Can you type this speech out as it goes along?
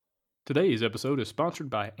Today's episode is sponsored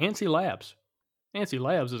by ANSI Labs. ANSI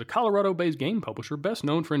Labs is a Colorado-based game publisher best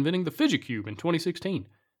known for inventing the Fidget Cube in 2016,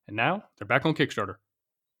 and now they're back on Kickstarter.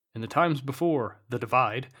 In the times before The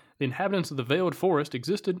Divide, the inhabitants of the Veiled Forest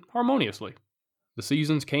existed harmoniously. The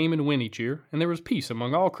seasons came and went each year, and there was peace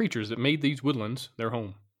among all creatures that made these woodlands their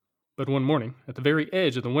home. But one morning, at the very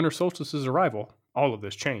edge of the winter solstice's arrival, all of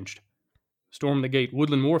this changed. Storm the Gate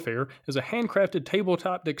Woodland Warfare is a handcrafted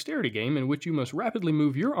tabletop dexterity game in which you must rapidly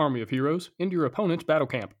move your army of heroes into your opponent's battle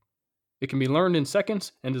camp. It can be learned in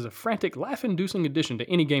seconds and is a frantic, laugh-inducing addition to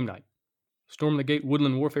any game night. Storm the Gate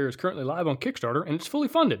Woodland Warfare is currently live on Kickstarter and it's fully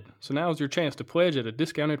funded, so now is your chance to pledge at a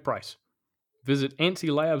discounted price. Visit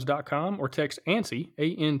ANSYLabs.com or text ANSY,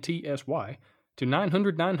 A-N-T-S-Y, to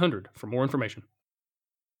 900-900 for more information.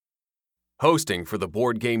 Hosting for the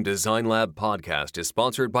Board Game Design Lab podcast is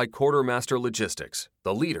sponsored by Quartermaster Logistics,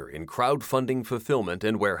 the leader in crowdfunding fulfillment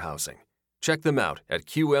and warehousing. Check them out at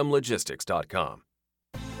qmlogistics.com.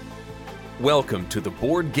 Welcome to the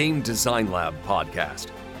Board Game Design Lab podcast,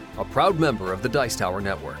 a proud member of the Dice Tower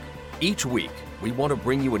Network. Each week, we want to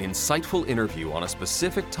bring you an insightful interview on a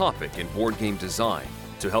specific topic in board game design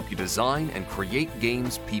to help you design and create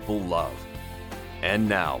games people love. And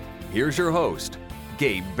now, here's your host,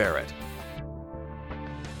 Gabe Barrett.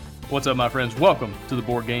 What's up, my friends? Welcome to the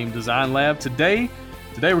Board Game Design Lab. Today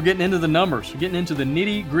we're getting into the numbers. We're getting into the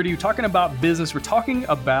nitty-gritty. We're talking about business. We're talking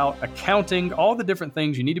about accounting, all the different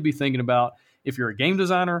things you need to be thinking about if you're a game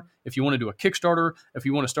designer, if you want to do a Kickstarter, if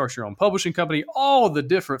you want to start your own publishing company, all the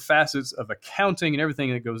different facets of accounting and everything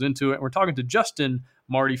that goes into it. We're talking to Justin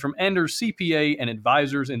Marty from Anders CPA and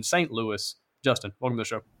Advisors in St. Louis. Justin, welcome to the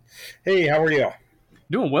show. Hey, how are you?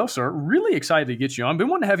 Doing well, sir. Really excited to get you on. Been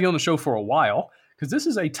wanting to have you on the show for a while, because this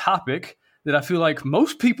is a topic that I feel like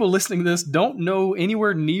most people listening to this don't know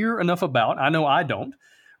anywhere near enough about. I know I don't,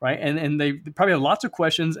 right? And they probably have lots of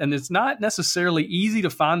questions, and it's not necessarily easy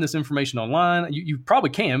to find this information online. You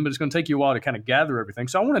probably can, but it's going to take you a while to kind of gather everything.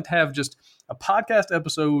 So I wanted to have just a podcast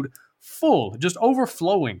episode full, just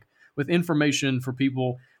overflowing with information for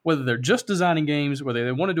people, whether they're just designing games, whether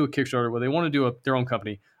they want to do a Kickstarter, whether they want to do their own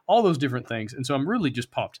company, all those different things. And so I'm really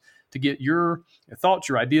just pumped to get your thoughts,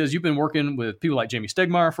 your ideas. You've been working with people like Jamie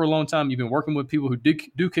Stegmaier for a long time. You've been working with people who do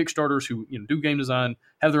Kickstarters, who do game design,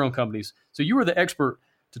 have their own companies. So you are the expert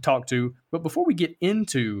to talk to. But before we get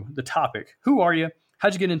into the topic, who are you?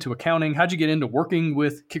 How'd you get into accounting? How'd you get into working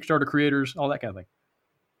with Kickstarter creators? All that kind of thing.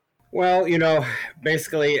 Well,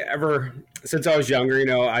 basically ever since I was younger,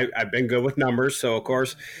 I've been good with numbers. So, of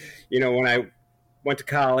course, when I went to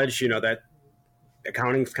college, that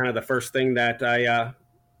accounting is kind of the first thing that I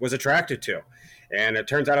was attracted to. And it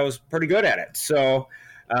turns out I was pretty good at it. So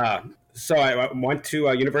I went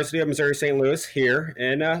to University of Missouri St. Louis here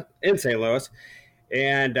in St. Louis.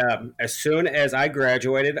 And as soon as I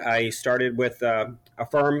graduated, I started with a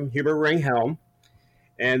firm, Huber Ring Helm.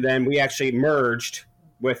 And then we actually merged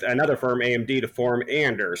with another firm, AMD, to form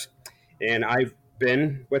Anders. And I've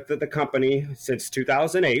been with the company since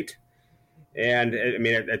 2008. And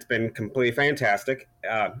it's been completely fantastic.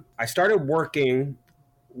 I started working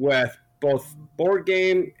with both board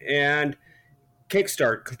game and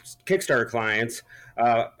Kickstarter clients.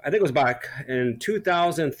 I think it was back in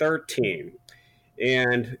 2013.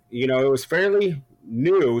 And, it was fairly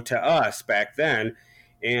new to us back then.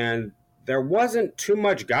 And there wasn't too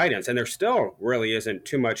much guidance, and there still really isn't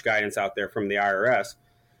too much guidance out there from the IRS.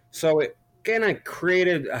 So it kind of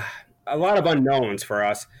created a lot of unknowns for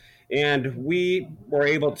us, and we were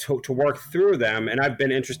able to work through them. And I've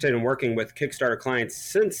been interested in working with Kickstarter clients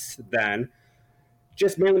since then,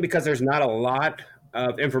 just mainly because there's not a lot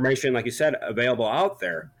of information, like you said, available out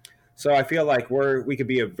there. So I feel like we could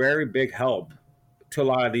be a very big help to a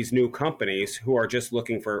lot of these new companies who are just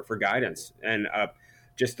looking for guidance and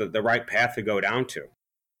just the right path to go down to.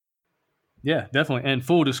 Yeah, definitely. And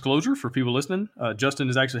full disclosure for people listening, Justin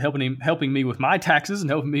is actually helping me with my taxes and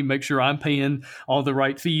helping me make sure I'm paying all the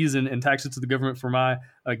right fees and taxes to the government for my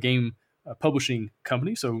game publishing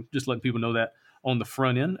company. So just letting people know that on the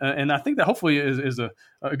front end. And I think that hopefully is a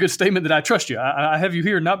good statement that I trust you. I have you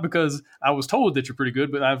here not because I was told that you're pretty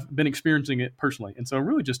good, but I've been experiencing it personally. And so I'm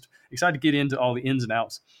really just excited to get into all the ins and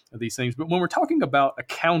outs of these things. But when we're talking about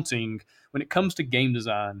accounting, when it comes to game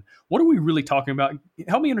design, what are we really talking about?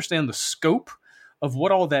 Help me understand the scope of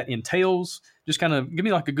what all that entails. Just kind of give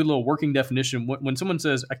me like a good little working definition. When someone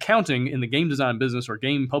says accounting in the game design business or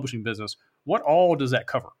game publishing business, what all does that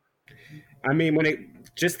cover?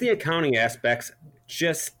 Just the accounting aspects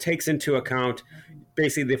just takes into account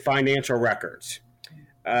basically the financial records,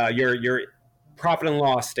 your profit and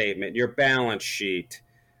loss statement, your balance sheet,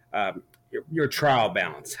 your trial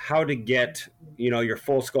balance, how to get, your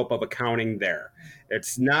full scope of accounting there.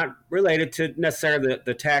 It's not related to necessarily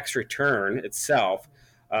the tax return itself.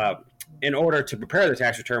 In order to prepare the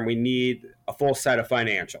tax return, we need a full set of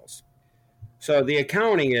financials. So the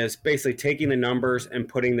accounting is basically taking the numbers and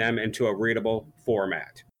putting them into a readable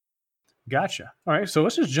format. Gotcha. All right, so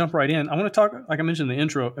let's just jump right in. I want to talk, like I mentioned in the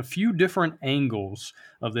intro, a few different angles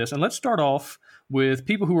of this. And let's start off with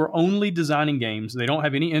people who are only designing games. They don't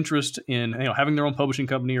have any interest in having their own publishing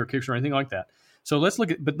company or Kickstarter or anything like that. So let's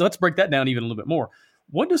break that down even a little bit more.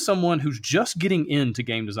 What does someone who's just getting into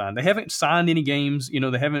game design, they haven't signed any games,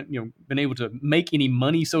 they haven't been able to make any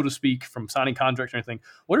money, so to speak, from signing contracts or anything.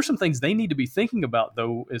 What are some things they need to be thinking about,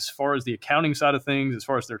 though, as far as the accounting side of things, as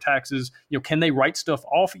far as their taxes? Can they write stuff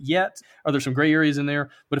off yet? Are there some gray areas in there?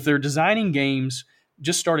 But if they're designing games,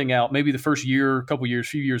 just starting out, maybe the first year, couple years,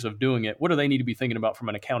 few years of doing it, what do they need to be thinking about from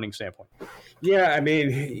an accounting standpoint? Yeah, I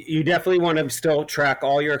mean, you definitely want to still track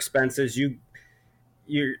all your expenses. You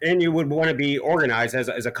would want to be organized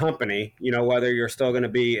as a company, whether you're still going to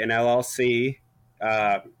be an LLC,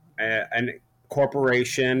 an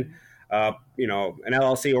corporation, an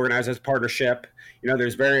LLC organized as partnership.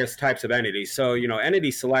 There's various types of entities. So,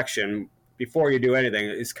 entity selection before you do anything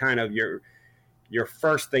is kind of your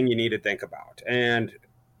first thing you need to think about. And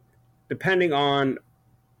depending on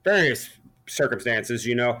various circumstances,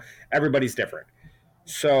 everybody's different.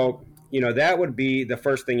 So, that would be the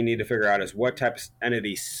first thing you need to figure out is what type of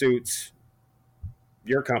entity suits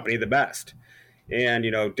your company the best. And,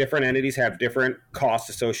 different entities have different costs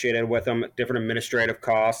associated with them, different administrative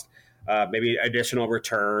costs, maybe additional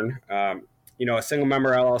return. A single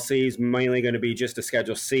member LLC is mainly going to be just a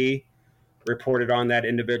Schedule C reported on that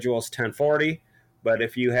individual's 1040. But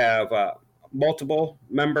if you have multiple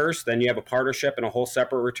members, then you have a partnership and a whole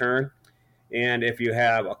separate return. And if you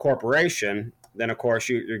have a corporation, then of course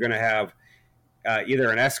you're going to have either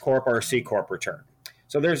an S Corp or a C Corp return.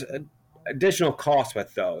 So there's additional costs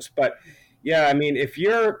with those. But yeah, I mean, if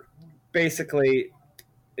you're basically,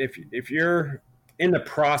 if you're in the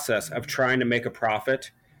process of trying to make a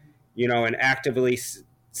profit, and actively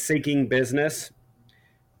seeking business,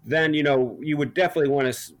 then, you would definitely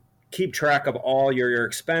want to keep track of all your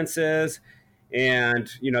expenses. And,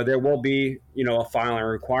 there will be, a filing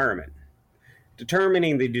requirement.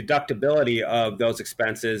 Determining the deductibility of those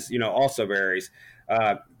expenses, also varies.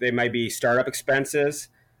 They might be startup expenses,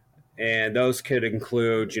 and those could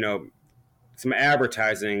include, some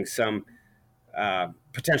advertising, some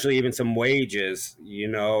potentially even some wages,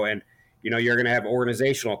 and, you're going to have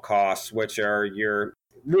organizational costs, which are your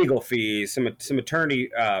legal fees, some attorney,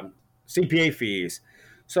 CPA fees.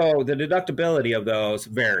 So the deductibility of those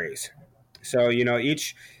varies. So,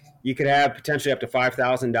 you could have potentially up to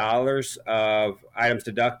 $5,000 of items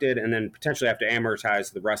deducted and then potentially have to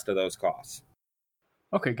amortize the rest of those costs.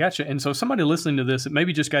 Okay, gotcha. And so somebody listening to this that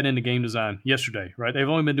maybe just got into game design yesterday, right? They've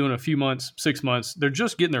only been doing a few months, 6 months. They're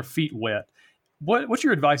just getting their feet wet. What's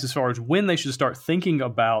your advice as far as when they should start thinking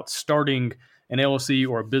about starting an LLC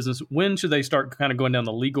or a business? When should they start kind of going down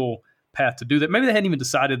the legal path to do that? Maybe they hadn't even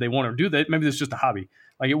decided they want to do that. Maybe it's just a hobby.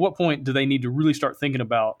 Like, at what point do they need to really start thinking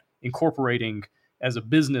about incorporating as a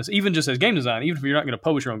business, even just as game design, even if you're not going to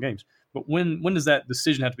publish your own games? But when does that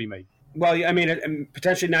decision have to be made? Well, I mean,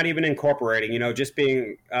 potentially not even incorporating, just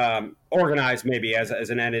being organized maybe as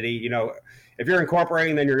an entity. If you're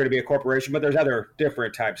incorporating, then you're going to be a corporation, but there's other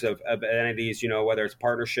different types of entities, whether it's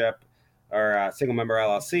partnership or a single member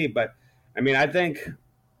LLC. But I mean, I think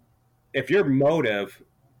if your motive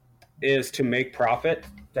is to make profit,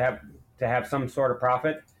 to have some sort of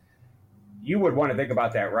profit, you would want to think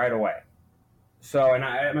about that right away. So, and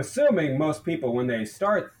I'm assuming most people, when they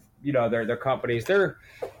start, their companies, their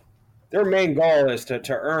main goal is to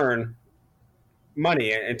earn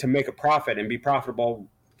money and to make a profit and be profitable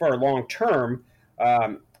for a long term.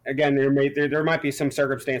 Again, there might be some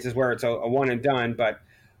circumstances where it's a one and done, but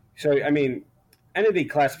so, I mean, entity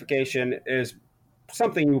classification is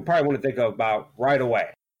something you probably want to think about right away.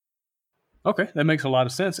 Okay, that makes a lot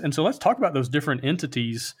of sense. And so let's talk about those different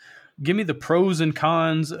entities. Give me the pros and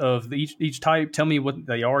cons of each type. Tell me what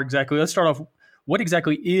they are exactly. Let's start off. What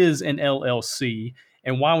exactly is an LLC,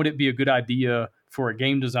 and why would it be a good idea for a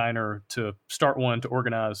game designer to start one, to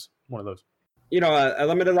organize one of those? A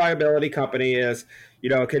limited liability company is,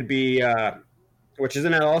 it could be, which is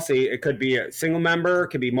an LLC. It could be a single member, it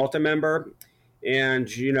could be multi-member. And,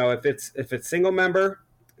 if it's single member,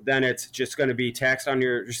 then it's just going to be taxed on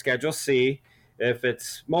your Schedule C. If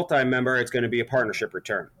it's multi-member, it's going to be a partnership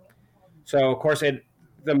return. So, of course,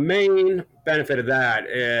 the main benefit of that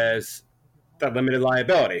is the limited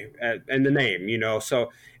liability and the name,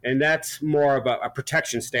 So, and that's more of a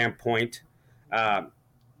protection standpoint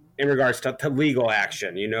in regards to legal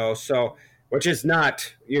action, So, which is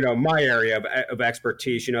not, my area of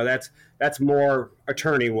expertise. That's more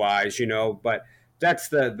attorney wise, But that's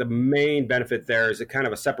the main benefit there is a kind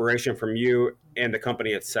of a separation from you and the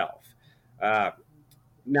company itself.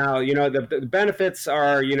 Now, the benefits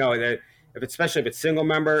are, that especially if it's single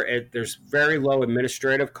member, there's very low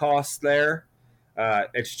administrative costs there.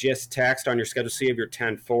 It's just taxed on your Schedule C of your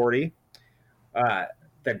 1040.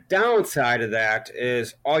 The downside of that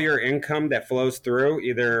is all your income that flows through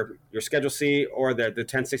either your Schedule C or the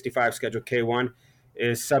 1065 Schedule K1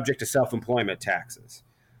 is subject to self-employment taxes.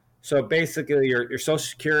 So basically, your Social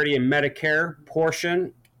Security and Medicare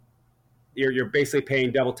portion, you're basically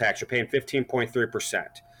paying double tax. You're paying 15.3%.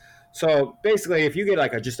 So basically, if you get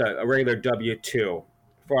like just a regular W-2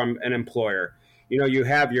 from an employer, you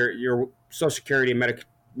have your Social Security and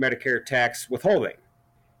Medicare tax withholding.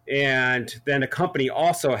 And then the company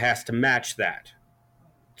also has to match that.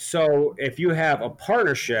 So if you have a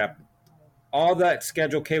partnership, all that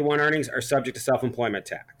Schedule K1 earnings are subject to self-employment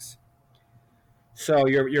tax. So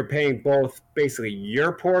you're paying both basically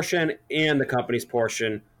your portion and the company's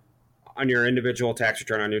portion on your individual tax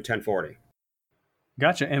return on your 1040.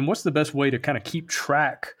 Gotcha. And what's the best way to kind of keep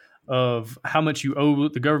track of how much you owe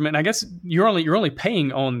the government? And I guess you're only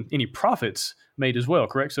paying on any profits made as well,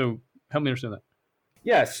 correct? So help me understand that.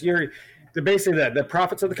 Yes, basically the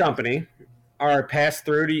profits of the company are passed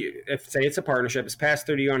through to you. If say it's a partnership, it's passed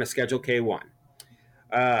through to you on a Schedule K1.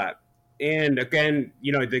 And again,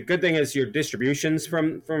 the good thing is your distributions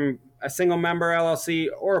from a single member LLC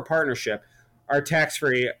or a partnership are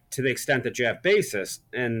tax-free to the extent that you have basis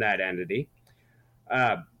in that entity.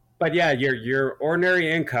 But yeah, your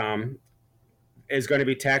ordinary income is going to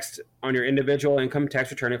be taxed on your individual income tax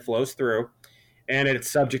return. It flows through, and it's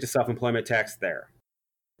subject to self-employment tax there.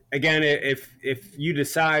 Again, if you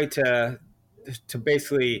decide to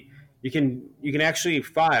basically, you can actually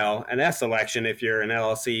file an S election if you're an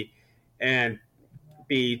LLC and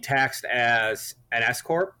be taxed as an S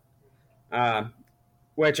corp,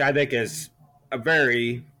 which I think is a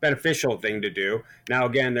very beneficial thing to do. Now,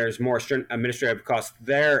 again, there's more administrative costs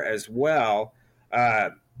there as well,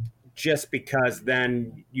 just because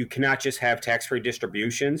then you cannot just have tax-free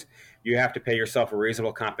distributions. You have to pay yourself a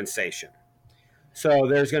reasonable compensation. So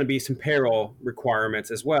there's going to be some payroll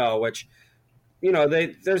requirements as well, which,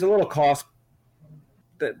 there's a little cost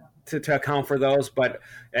to account for those, but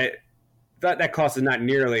that cost is not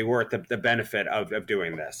nearly worth the benefit of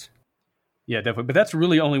doing this. Yeah, definitely. But that's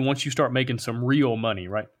really only once you start making some real money,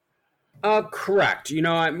 right? Correct.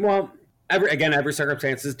 Every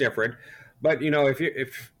circumstance is different, but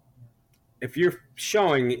if you're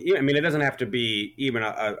showing, it doesn't have to be even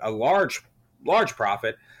a large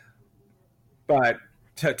profit, but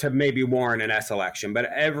to maybe warrant an S election. But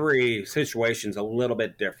every situation's a little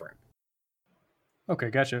bit different. Okay,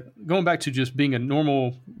 gotcha. Going back to just being a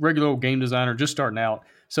normal, regular old game designer, just starting out.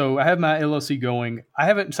 So I have my LLC going. I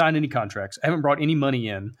haven't signed any contracts. I haven't brought any money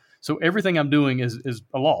in. So everything I'm doing is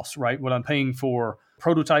a loss, right? What I'm paying for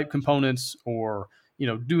prototype components or,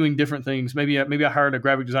 doing different things. Maybe I hired a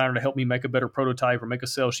graphic designer to help me make a better prototype or make a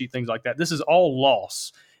sales sheet, things like that. This is all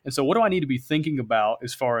loss. And so what do I need to be thinking about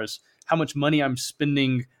as far as how much money I'm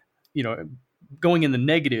spending, going in the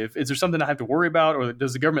negative? Is there something I have to worry about? Or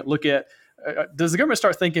does the government does the government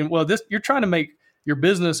start thinking, well, you're trying to make your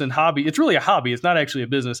business and hobby, it's really a hobby. It's not actually a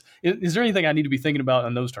business. Is there anything I need to be thinking about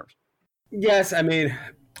in those terms? Yes.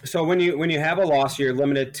 So when you have a loss, you're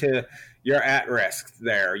limited to your at risk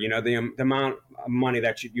there, the amount of money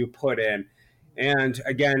that you put in. And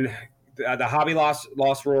again, the hobby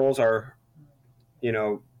loss rules are,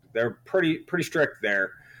 they're pretty strict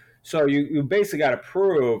there. So you basically got to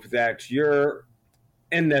prove that you're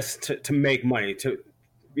in this to make money,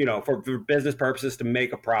 for business purposes, to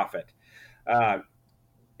make a profit. And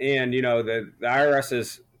the IRS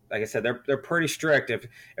is, like I said, they're pretty strict.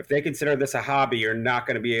 If they consider this a hobby, you're not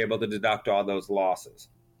going to be able to deduct all those losses.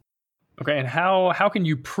 Okay, and how can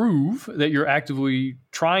you prove that you're actively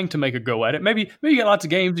trying to make a go at it? Maybe you got lots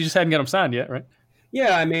of games, you just haven't got them signed yet, right?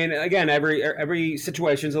 Yeah, again, every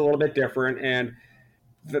situation is a little bit different, and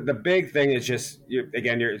the big thing is just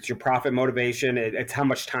it's your profit motivation. It's how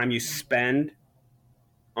much time you spend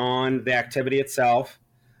on the activity itself,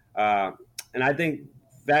 and I think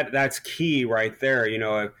that's key right there.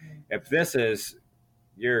 If this is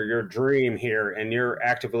your dream here and you're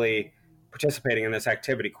actively participating in this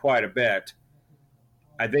activity quite a bit,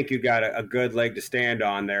 I think you got a good leg to stand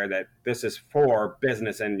on there, that this is for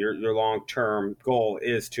business and your long-term goal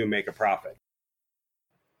is to make a profit.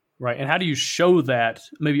 Right. And how do you show that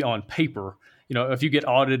maybe on paper? If you get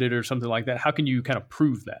audited or something like that, how can you kind of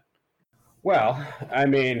prove that? Well, I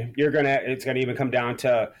mean, it's gonna even come down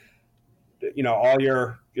to, all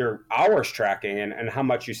your hours tracking and how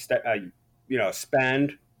much you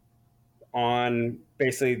spend on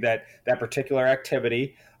basically that particular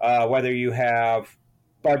activity, whether you have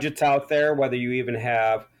budgets out there, whether you even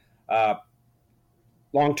have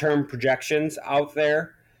long-term projections out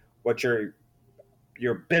there, what your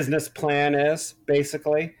business plan is,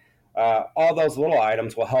 basically. All those little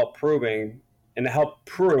items will help prove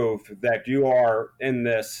that you are in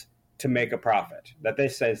this to make a profit, that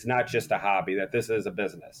this is not just a hobby, that this is a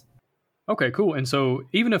business. Okay, cool. And so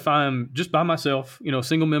even if I'm just by myself,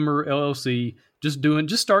 single member LLC, just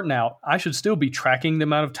starting out, I should still be tracking the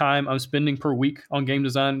amount of time I'm spending per week on game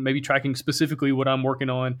design, maybe tracking specifically what I'm working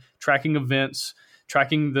on, tracking events,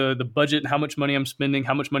 tracking the budget, how much money I'm spending,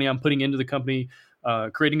 how much money I'm putting into the company,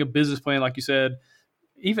 creating a business plan, like you said.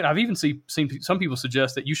 I've even seen some people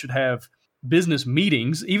suggest that you should have business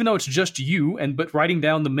meetings, even though it's just you, but writing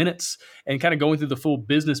down the minutes and kind of going through the full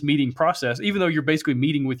business meeting process, even though you're basically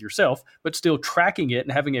meeting with yourself, but still tracking it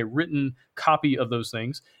and having a written copy of those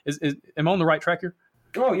things. Am I on the right track here?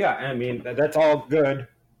 Oh yeah, I mean that's all good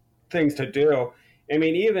things to do. I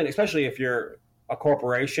mean, even especially if you're a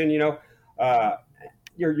corporation,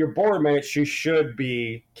 your board minutes you should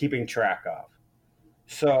be keeping track of.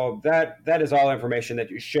 So that is all information that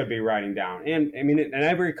you should be writing down. And I mean, and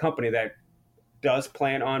every company that does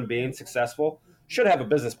plan on being successful should have a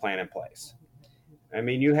business plan in place. I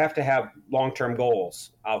mean, you have to have long-term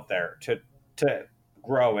goals out there to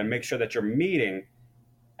grow and make sure that you're meeting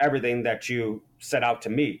everything that you set out to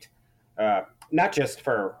meet, not just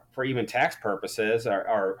for even tax purposes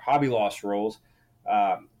or hobby loss rules,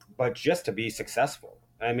 but just to be successful.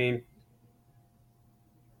 I mean,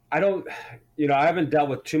 I haven't dealt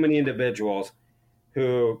with too many individuals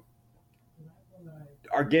who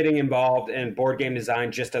are getting involved in board game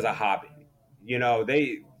design just as a hobby.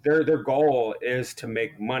 Their goal is to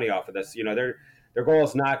make money off of this. Their goal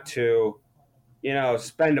is not to,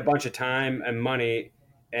 spend a bunch of time and money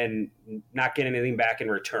and not get anything back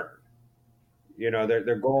in return.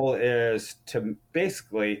 Their goal is to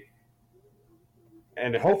basically,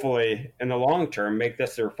 and hopefully in the long term, make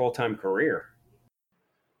this their full-time career.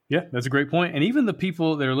 Yeah, that's a great point. And even the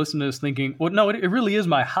people that are listening to this thinking, well, no, it really is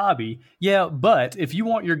my hobby. Yeah, but if you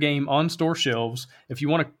want your game on store shelves, if you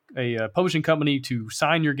want a publishing company to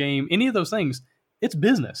sign your game, any of those things, it's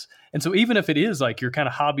business. And so even if it is like your kind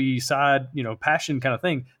of hobby side, passion kind of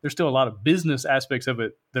thing, there's still a lot of business aspects of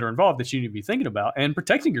it that are involved that you need to be thinking about and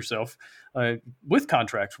protecting yourself with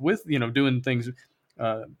contracts, with, doing things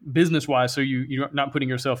business-wise, so you're not putting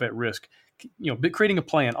yourself at risk. Creating a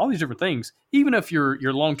plan, all these different things. Even if your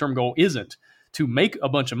long-term goal isn't to make a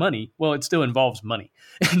bunch of money, well, it still involves money,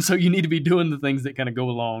 and so you need to be doing the things that kind of go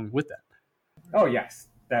along with that. Oh yes,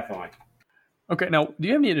 definitely. Okay, now, do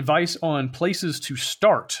you have any advice on places to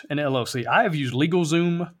start an LLC? I have used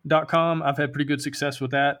LegalZoom.com. I've had pretty good success with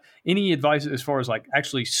that. Any advice as far as like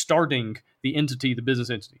actually starting the business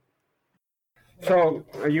entity? So,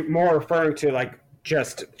 are you more referring to like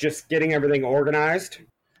just getting everything organized?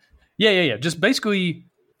 Yeah. Just basically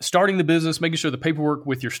starting the business, making sure the paperwork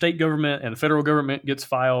with your state government and the federal government gets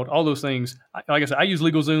filed, all those things. Like I said, I use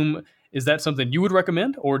LegalZoom. Is that something you would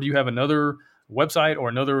recommend, or do you have another website or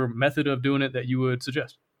another method of doing it that you would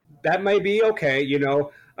suggest? That might be okay.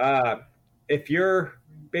 If you're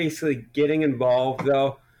basically getting involved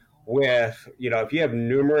though with, if you have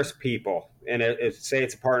numerous people and say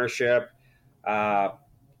it's a partnership,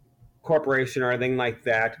 corporation or anything like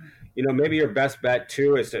that, maybe your best bet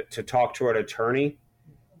too is to talk to an attorney.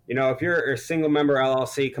 If you're a single member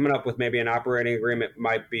LLC, coming up with maybe an operating agreement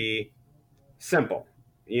might be simple,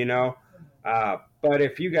 but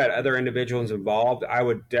if you got other individuals involved, I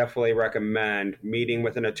would definitely recommend meeting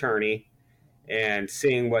with an attorney and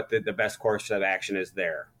seeing what the best course of action is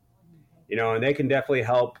there. And they can definitely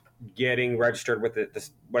help getting registered with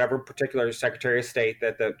whatever particular Secretary of State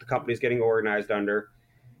that the company's getting organized under,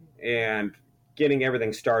 and getting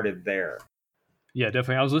everything started there. Yeah,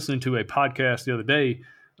 definitely. I was listening to a podcast the other day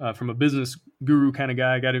from a business guru kind of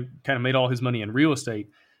guy, a guy who kind of made all his money in real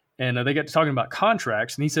estate. And they got to talking about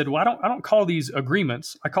contracts. And he said, well, I don't call these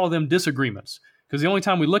agreements. I call them disagreements, because the only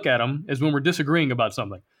time we look at them is when we're disagreeing about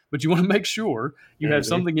something. But you want to make sure you have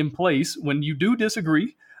something in place when you do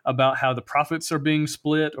disagree about how the profits are being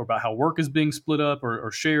split, or about how work is being split up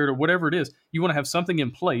or shared, or whatever it is. You want to have something in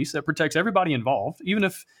place that protects everybody involved, even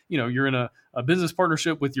if you're in a a business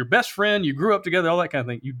partnership with your best friend, you grew up together, all that kind of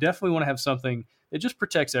thing, you definitely want to have something that just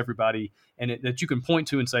protects everybody and that you can point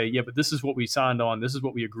to and say, yeah, but this is what we signed on. This is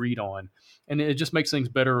what we agreed on. And it just makes things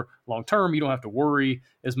better long term. You don't have to worry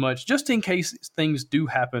as much just in case things do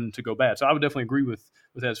happen to go bad. So I would definitely agree with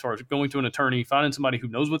that as far as going to an attorney, finding somebody who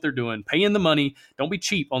knows what they're doing, paying the money. Don't be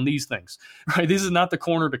cheap on these things, right? This is not the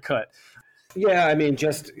corner to cut. Yeah, I mean,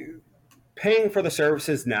 just paying for the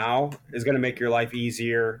services now is going to make your life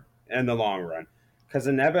easier in the long run, because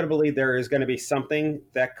inevitably there is going to be something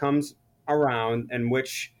that comes around in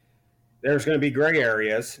which there's going to be gray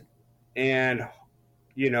areas, and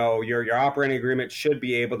your operating agreement should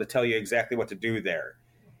be able to tell you exactly what to do there.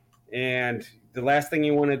 And the last thing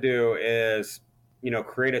you want to do is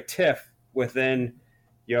create a tiff within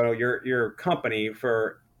your company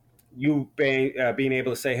for you being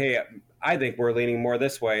able to say, hey, I think we're leaning more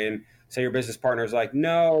this way, and say your business partner is like,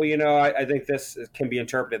 no, I think this can be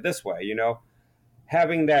interpreted this way.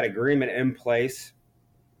 Having that agreement in place,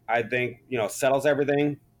 I think settles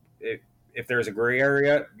everything. If there's a gray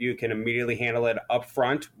area, you can immediately handle it up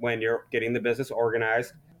front when you're getting the business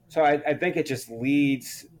organized. So I think it just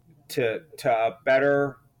leads to a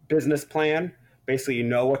better business plan. Basically, you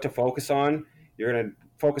know what to focus on. You're going to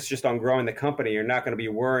focus just on growing the company. You're not going to be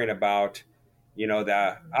worrying about,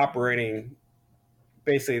 the operating,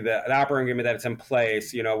 basically the operating agreement that's in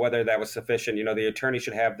place, whether that was sufficient. The attorney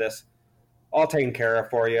should have this all taken care of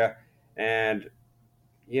for you. And,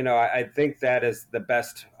 I think that is the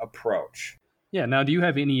best approach. Yeah. Now, do you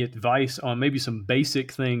have any advice on maybe some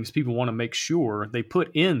basic things people want to make sure they put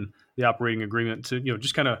in the operating agreement to,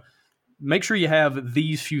 just kind of make sure you have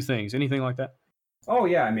these few things? Anything like that? Oh,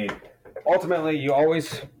 yeah. I mean, ultimately, you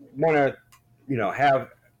always want to, have,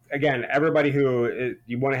 again, everybody who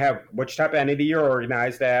you want to have which type of entity you're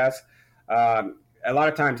organized as. A lot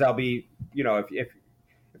of times that'll be, if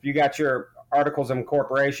you got your articles of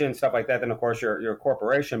incorporation, stuff like that, then of course you're a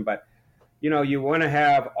corporation. But, you want to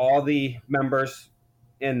have all the members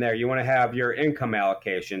in there. You want to have your income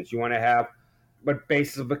allocations. You want to have what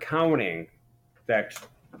basis of accounting that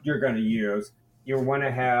you're going to use. You want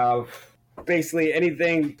to have basically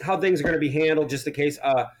anything, how things are going to be handled just in case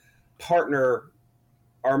a partner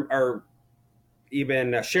or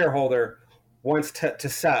even a shareholder wants to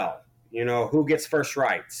sell, who gets first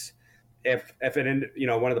rights. If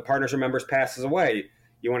one of the partners or members passes away,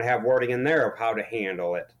 you want to have wording in there of how to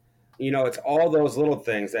handle it. It's all those little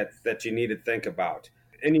things that you need to think about.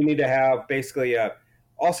 And you need to have basically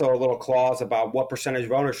also a little clause about what percentage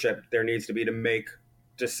of ownership there needs to be to make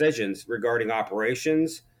decisions regarding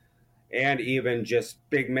operations and even just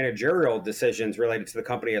big managerial decisions related to the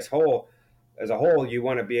company as a whole. You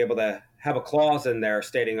want to be able to have a clause in there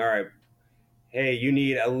stating, all right, hey, you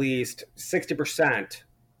need at least 60%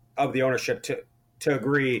 of the ownership to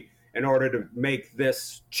agree in order to make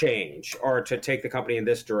this change or to take the company in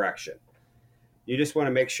this direction. You just want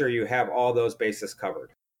to make sure you have all those bases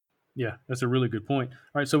covered. Yeah, that's a really good point.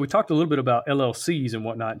 All right, so we talked a little bit about LLCs and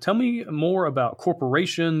whatnot. Tell me more about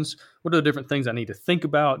corporations. What are the different things I need to think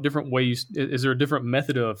about, different ways? Is there a different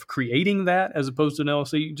method of creating that as opposed to an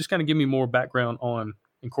LLC? Just kind of give me more background on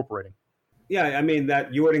incorporating. Yeah, I mean,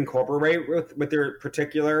 that you would incorporate with your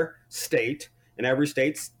particular state, and every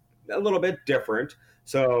state's a little bit different.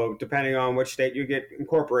 So depending on which state you get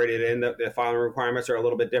incorporated in, the filing requirements are a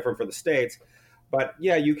little bit different for the states. But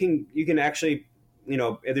yeah, you can actually,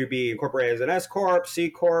 either be incorporated as an S Corp, C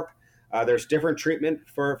Corp. There's different treatment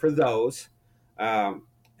for those. An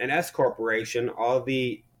S Corporation, all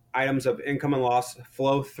the items of income and loss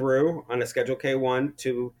flow through on a Schedule K-1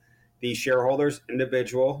 to the shareholders'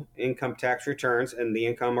 individual income tax returns, and the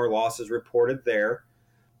income or loss is reported there.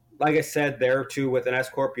 Like I said, there too, with an S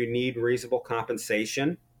Corp, you need reasonable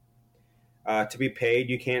compensation to be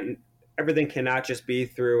paid. Everything cannot just be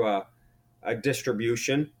through a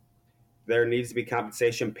distribution. There needs to be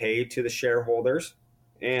compensation paid to the shareholders.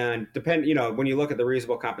 And when you look at the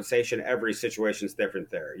reasonable compensation, every situation is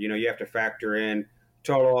different there. You have to factor in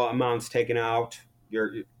total amounts taken out,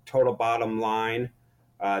 your total bottom line,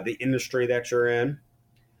 the industry that you're in.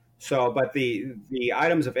 So, but the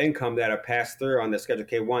items of income that are passed through on the Schedule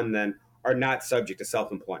K-1 then are not subject to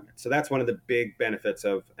self-employment. So that's one of the big benefits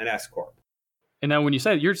of an S Corp. And now when you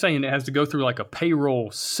say it, you're saying it has to go through like a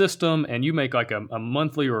payroll system and you make like a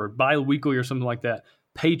monthly or bi-weekly or something like that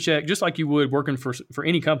paycheck, just like you would working for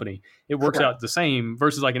any company. It works out the same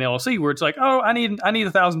versus like an LLC where it's like, oh, I need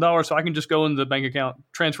 $1,000 so I can just go in the bank account,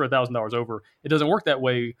 transfer $1,000 over. It doesn't work that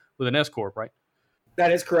way with an S Corp, right?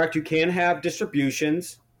 That is correct. You can have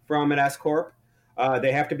distributions from an S Corp.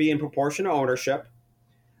 They have to be in proportion to ownership,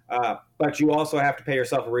 but you also have to pay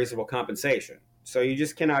yourself a reasonable compensation. So you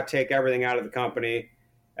just cannot take everything out of the company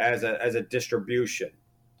as a distribution.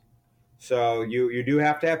 So you do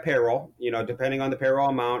have to have payroll, depending on the payroll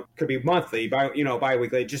amount. Could be monthly,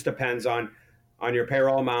 biweekly. It just depends on your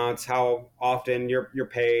payroll amounts, how often you're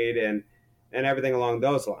paid, and everything along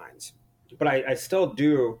those lines. But I still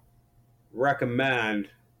do recommend,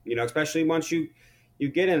 especially once you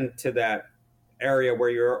get into that area where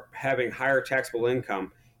you're having higher taxable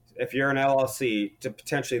income, if you're an LLC, to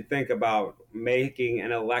potentially think about making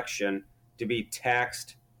an election to be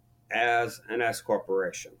taxed as an S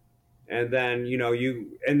corporation. And then,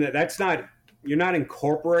 that's not, you're not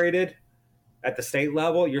incorporated at the state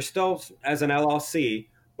level. You're still as an LLC,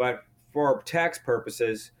 but for tax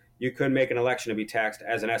purposes, you could make an election to be taxed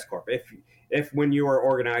as an S corp. If when you are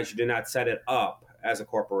organized, you did not set it up as a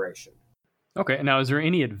corporation. Okay. Now, is there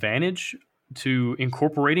any advantage to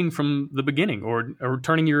incorporating from the beginning, or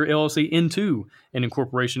turning your LLC into an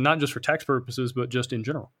incorporation, not just for tax purposes, but just in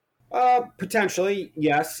general? Potentially,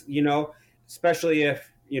 yes. Especially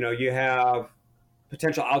if, you have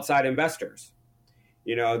potential outside investors.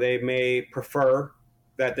 They may prefer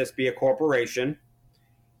that this be a corporation,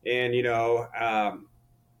 and,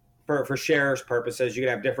 for shares purposes, you can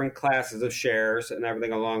have different classes of shares and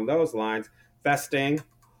everything along those lines, vesting,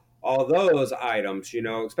 all those items,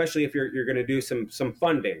 especially if you're going to do some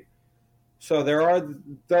funding. So there are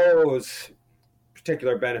those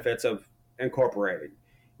particular benefits of incorporating.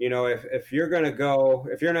 If you're going to go,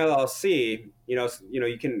 if you're an LLC,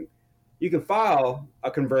 you can file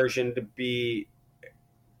a conversion to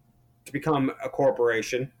become a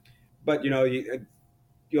corporation, but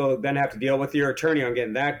you'll then have to deal with your attorney on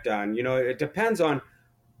getting that done. It depends on,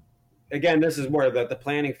 again, this is where the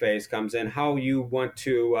planning phase comes in, how you want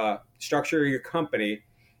to structure your company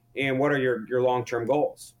and what are your long-term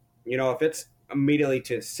goals. If it's immediately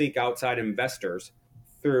to seek outside investors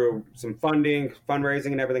through some funding,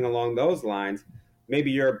 fundraising, and everything along those lines,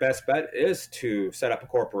 maybe your best bet is to set up a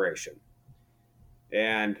corporation.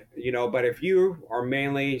 And, but if you are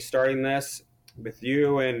mainly starting this with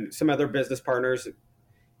you and some other business partners,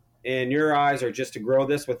 and your eyes are just to grow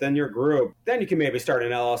this within your group, then you can maybe start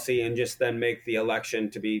an LLC and just then make the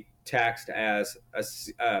election to be taxed as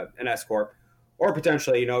an S corp, or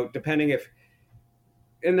potentially, depending if,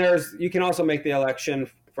 and you can also make the election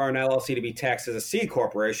for an LLC to be taxed as a C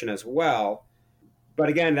corporation as well. But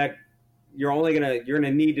again, that you're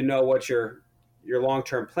gonna need to know what your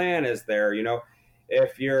long-term plan is there.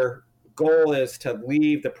 If your goal is to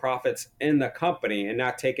leave the profits in the company and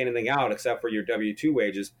not take anything out except for your W-2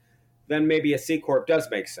 wages, then maybe a C corp does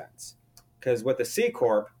make sense. Because with the C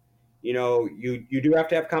corp, you do have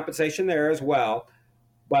to have compensation there as well,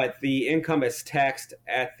 but the income is taxed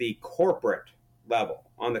at the corporate level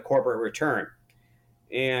on the corporate return.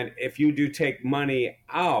 And if you do take money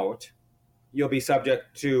out, you'll be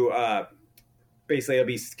subject to, basically it'll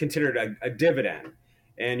be considered a dividend,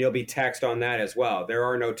 and you'll be taxed on that as well. There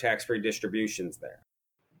are no tax-free distributions there.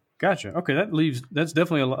 Gotcha. Okay, that's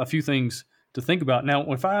definitely a few things to think about.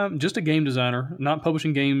 Now, if I'm just a game designer, not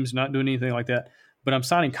publishing games, not doing anything like that, but I'm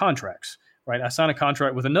signing contracts, right? I sign a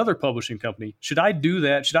contract with another publishing company. Should I do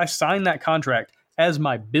that? Should I sign that contract as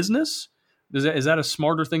my business? Is that a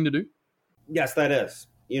smarter thing to do? Yes, that is.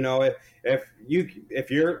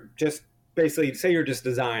 If you're just basically, say you're just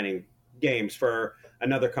designing games for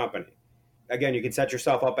another company, again, you can set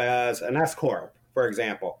yourself up as an S corp, for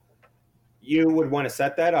example. You would want to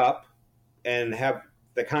set that up and have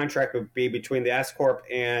the contract would be between the S corp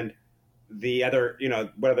and the other,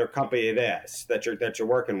 whatever company it is that you're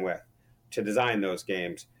working with to design those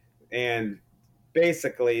games. And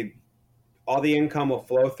basically, all the income will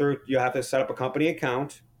flow through. You'll have to set up a company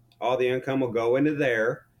account. All the income will go into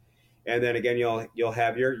there, and then again, you'll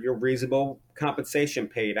have your reasonable compensation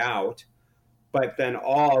paid out. But then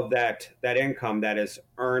all of that income that is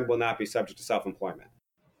earned will not be subject to self-employment.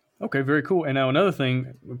 Okay, very cool. And now another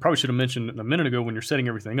thing, we probably should have mentioned a minute ago when you're setting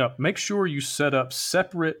everything up, make sure you set up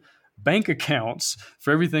separate bank accounts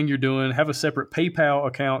for everything you're doing. Have a separate PayPal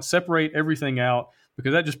account, separate everything out,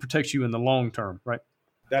 because that just protects you in the long term, right?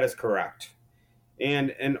 That is correct.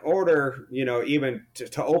 And in order, even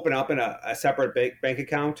to open up in a separate bank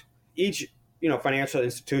account, each, financial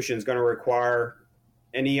institution is going to require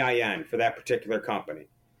an EIN for that particular company.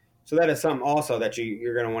 So that is something also that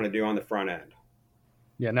you're going to want to do on the front end.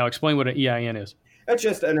 Yeah. Now explain what an EIN is. That's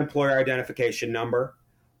just an employer identification number.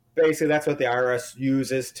 Basically, that's what the IRS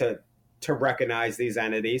uses to recognize these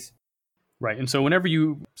entities. Right. And so whenever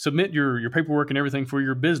you submit your paperwork and everything for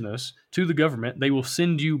your business to the government, they will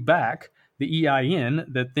send you back the EIN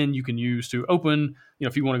that then you can use to open,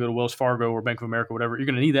 if you want to go to Wells Fargo or Bank of America, whatever, you're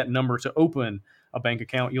going to need that number to open a bank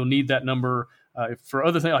account. You'll need that number For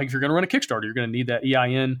other things, like if you're going to run a Kickstarter, you're going to need that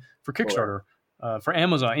EIN for Kickstarter. For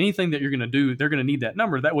Amazon, anything that you're going to do, they're going to need that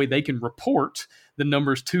number. That way they can report the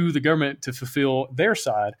numbers to the government to fulfill their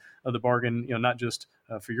side of the bargain, not just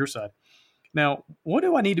for your side. Now, what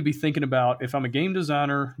do I need to be thinking about if I'm a game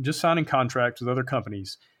designer just signing contracts with other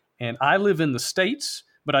companies and I live in the States,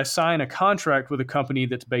 but I sign a contract with a company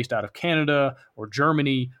that's based out of Canada or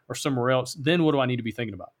Germany or somewhere else? Then what do I need to be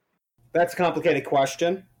thinking about? That's a complicated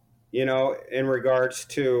question, in regards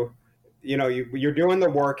to, you're doing the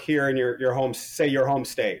work here in your home, say your home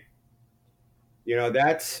state. You're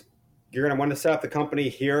going to want to set up the company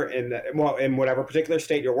here in whatever particular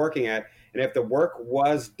state you're working at. And if the work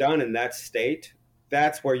was done in that state,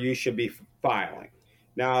 that's where you should be filing.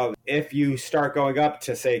 Now, if you start going up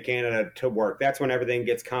to, say, Canada to work, that's when everything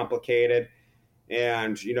gets complicated.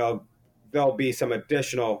 And, there'll be some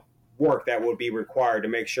additional work that will be required to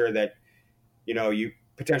make sure that, you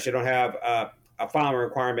potentially don't have a filing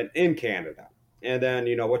requirement in Canada. And then,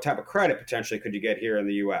 what type of credit potentially could you get here in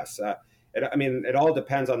the U.S.? It all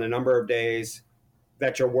depends on the number of days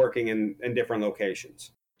that you're working in different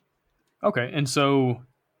locations. Okay. And so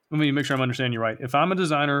let me make sure I'm understanding you right. If I'm a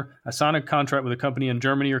designer, I sign a contract with a company in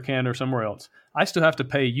Germany or Canada or somewhere else, I still have to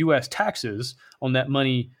pay U.S. taxes on that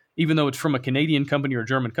money, even though it's from a Canadian company or a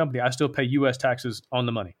German company. I still pay U.S. taxes on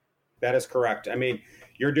the money. That is correct.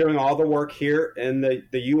 You're doing all the work here in the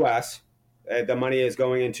U.S. The money is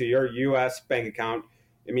going into your U.S. bank account.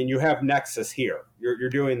 You have Nexus here. You're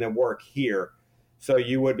doing the work here. So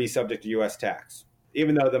you would be subject to U.S. tax,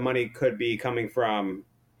 even though the money could be coming from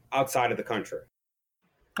outside of the country.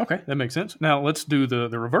 Okay, that makes sense. Now let's do the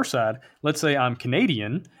reverse side. Let's say I'm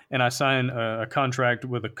Canadian and I sign a contract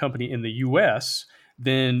with a company in the U.S.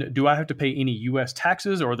 Then do I have to pay any U.S.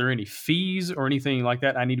 taxes, or are there any fees or anything like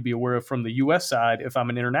that I need to be aware of from the U.S. side if I'm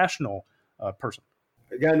an international person?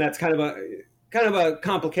 Again, that's kind of a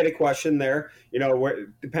complicated question there. Where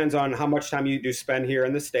it depends on how much time you do spend here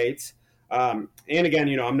in the States. And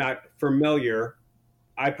again, I'm not familiar.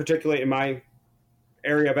 I particularly in my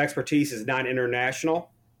area of expertise is not international.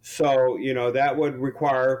 So, that would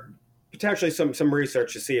require potentially some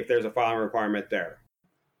research to see if there's a filing requirement there.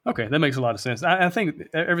 Okay, that makes a lot of sense. I think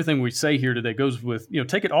everything we say here today goes with,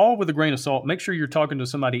 take it all with a grain of salt. Make sure you're talking to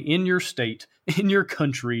somebody in your state, in your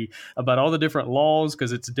country, about all the different laws,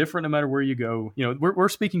 because it's different no matter where you go. We're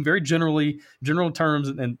speaking very general terms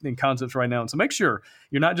and concepts right now. And so make sure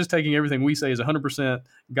you're not just taking everything we say as 100%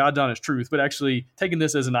 God's honest truth, but actually taking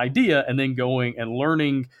this as an idea and then going and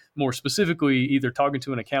learning more specifically, either talking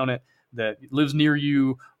to an accountant that lives near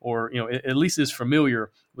you or at least is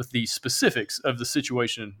familiar with the specifics of the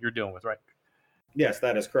situation you're dealing with, right? Yes,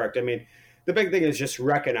 that is correct. The big thing is just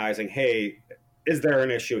recognizing, hey, is there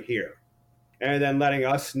an issue here? And then letting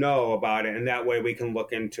us know about it, and that way we can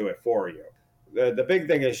look into it for you. The big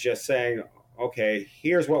thing is just saying, okay,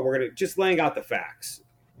 here's what we're going to, just laying out the facts.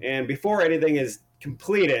 And before anything is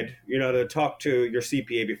completed, to talk to your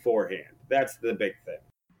CPA beforehand. That's the big thing.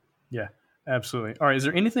 Yeah. Absolutely. All right. Is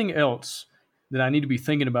there anything else that I need to be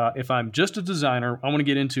thinking about if I'm just a designer? I want to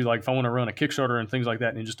get into if I want to run a Kickstarter and things like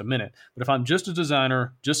that in just a minute. But if I'm just a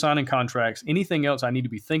designer, just signing contracts, anything else I need to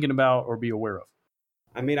be thinking about or be aware of?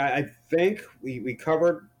 I think we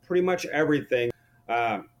covered pretty much everything.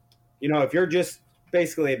 If you're just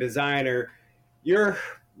basically a designer, you're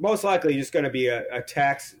most likely just going to be a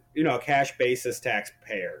tax, a cash basis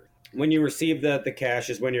taxpayer. When you receive the cash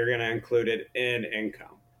is when you're going to include it in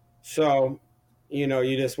income. So, you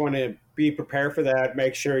just want to be prepared for that.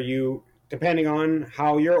 Make sure depending on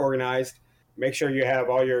how you're organized, make sure you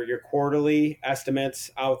have all your quarterly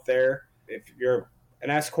estimates out there. If you're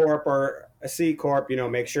an S Corp or a C Corp,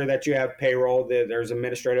 make sure that you have payroll. There's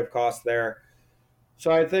administrative costs there.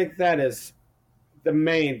 So I think that is the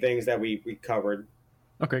main things that we covered.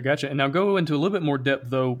 Okay, gotcha. And now go into a little bit more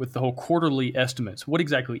depth, though, with the whole quarterly estimates. What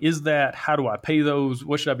exactly is that? How do I pay those?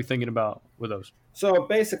 What should I be thinking about with those? So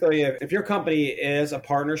basically, if your company is a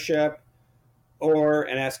partnership or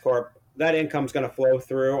an S Corp, that income is going to flow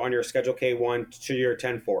through on your Schedule K-1 to your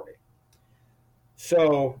 1040.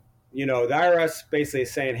 So, the IRS basically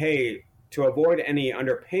is saying, hey, to avoid any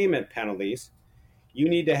underpayment penalties, you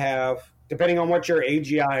need to have, depending on what your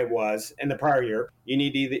AGI was in the prior year, you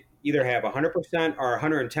need to either have 100% or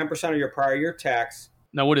 110% of your prior year tax.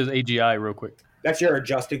 Now, what is AGI real quick? That's your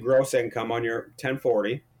adjusted gross income on your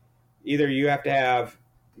 1040. Either you have to have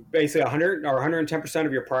basically 100 or 110%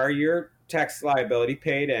 of your prior year tax liability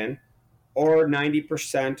paid in, or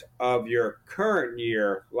 90% of your current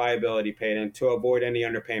year liability paid in to avoid any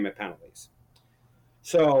underpayment penalties.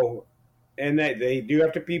 So, and they do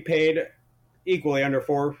have to be paid equally under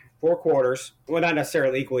four quarters. Well, not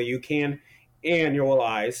necessarily equally. You can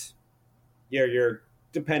annualize your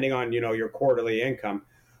depending on, your quarterly income,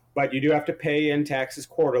 but you do have to pay in taxes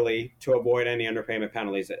quarterly to avoid any underpayment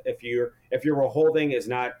penalties. If your withholding is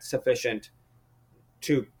not sufficient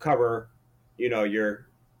to cover, your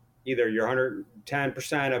either your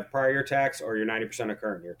 110% of prior year tax or your 90% of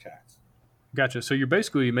current year tax. Gotcha. So you're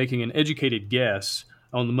basically making an educated guess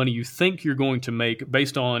on the money you think you're going to make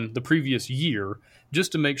based on the previous year,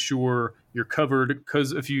 just to make sure you're covered.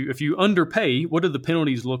 Because if you underpay, what do the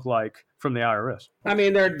penalties look like from the IRS? I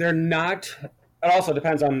mean, they're not. It also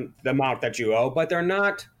depends on the amount that you owe, but they're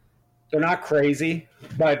not crazy.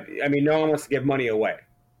 But I mean, no one wants to give money away.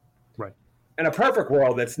 Right. In a perfect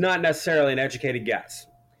world, it's not necessarily an educated guess,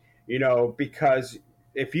 because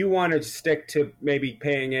if you want to stick to maybe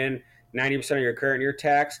paying in 90% of your current year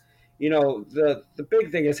tax, the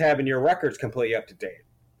big thing is having your records completely up to date.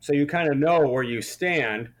 So you kind of know where you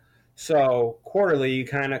stand. So quarterly, you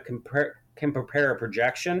kind of can prepare a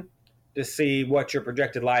projection to see what your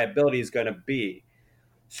projected liability is going to be.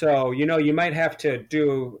 So, you might have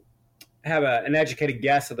to have an educated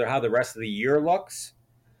guess of how the rest of the year looks.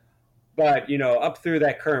 But, up through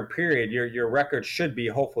that current period, your record should be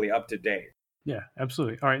hopefully up to date. Yeah,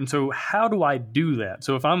 absolutely. All right. And so how do I do that?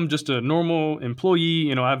 So if I'm just a normal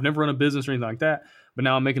employee, I've never run a business or anything like that, but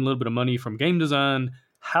now I'm making a little bit of money from game design,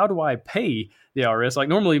 how do I pay the IRS? Like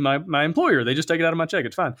normally my employer, they just take it out of my check.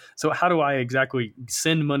 It's fine. So how do I exactly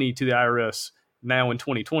send money to the IRS now in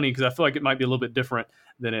 2020? Because I feel like it might be a little bit different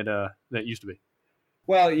than it used to be.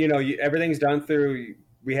 Well, everything's done through,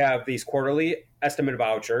 we have these quarterly estimate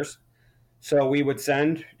vouchers. So we would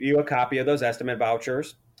send you a copy of those estimate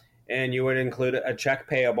vouchers, and you would include a check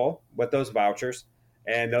payable with those vouchers,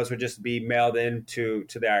 and those would just be mailed in to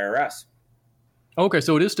the IRS. Okay,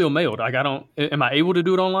 so it is still mailed. Am I able to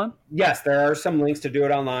do it online? Yes, there are some links to do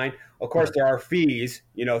it online. Of course, there are fees,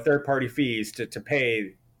 third-party fees to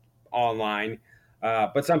pay online.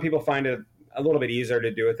 But some people find it a little bit easier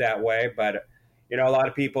to do it that way. But, a lot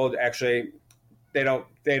of people actually, they don't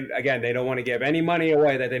want to give any money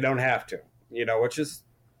away that they don't have to, which is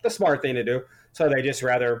the smart thing to do. So they just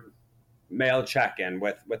rather mail a check in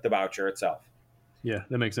with the voucher itself. Yeah,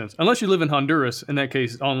 that makes sense. Unless you live in Honduras, in that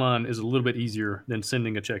case, online is a little bit easier than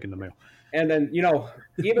sending a check in the mail. And then,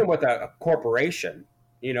 even with a corporation,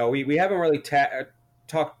 we haven't really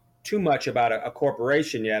talked too much about a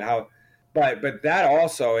corporation yet. But that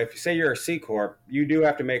also, if you say you're a C Corp, you do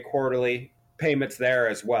have to make quarterly payments there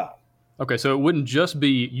as well. Okay, so it wouldn't just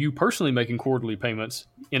be you personally making quarterly payments.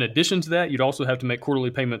 In addition to that, you'd also have to make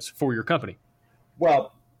quarterly payments for your company.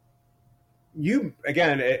 Well,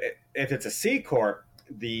 if it's a C Corp,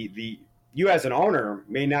 you as an owner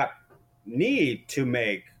may not need to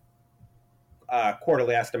make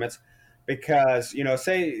quarterly estimates because,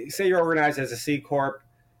 say you're organized as a C Corp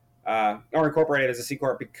or incorporated as a C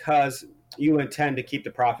Corp because you intend to keep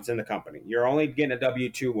the profits in the company. You're only getting a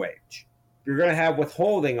W-2 wage. You're going to have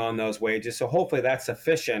withholding on those wages, so hopefully that's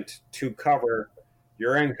sufficient to cover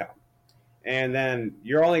your income. And then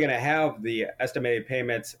you're only going to have the estimated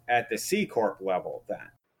payments at the C Corp level then.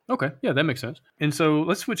 Okay, yeah, that makes sense. And so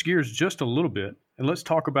let's switch gears just a little bit and let's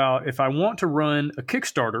talk about if I want to run a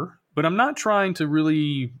Kickstarter, but I'm not trying to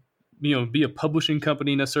really, be a publishing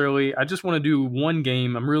company necessarily. I just want to do one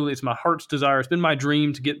game. It's my heart's desire. It's been my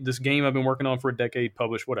dream to get this game I've been working on for a decade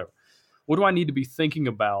published, whatever. What do I need to be thinking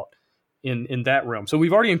about in that realm? So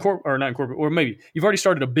we've already or maybe you've already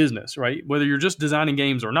started a business, right? Whether you're just designing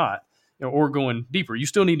games or not, or going deeper, you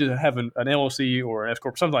still need to have an LLC or an S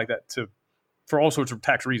Corp, something like that for all sorts of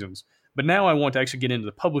tax reasons. But now I want to actually get into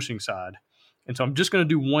the publishing side. And so I'm just going to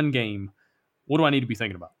do one game. What do I need to be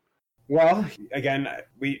thinking about? Well, again,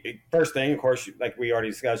 first thing, of course, like we already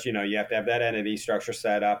discussed, you have to have that entity structure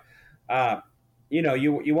set up.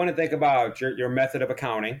 You want to think about your method of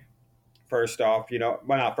accounting. First off,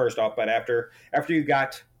 not first off, but after you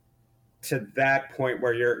got to that point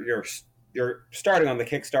where you're starting on the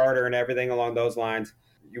Kickstarter and everything along those lines,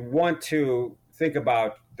 you want to think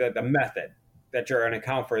about the method that you're going to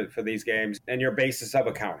account for these games and your basis of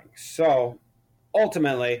accounting. So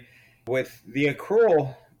ultimately, with the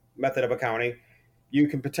accrual method of accounting, you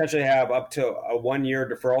can potentially have up to a 1-year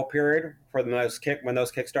deferral period for when those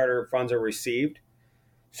Kickstarter funds are received.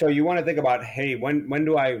 So you want to think about, hey, when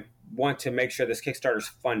do I want to make sure this Kickstarter is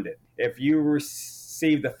funded? If you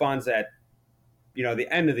receive the funds at the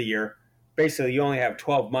end of the year, basically you only have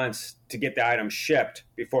 12 months to get the item shipped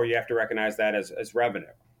before you have to recognize that as revenue.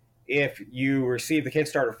 If you receive the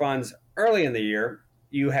Kickstarter funds early in the year,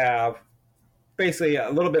 you have basically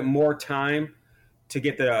a little bit more time to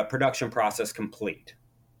get the production process complete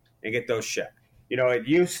and get those shipped. It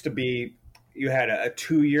used to be you had a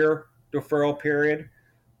 2-year deferral period,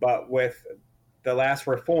 but with the last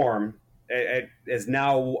reform, it is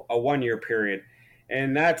now a 1-year period.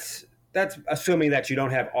 And that's assuming that you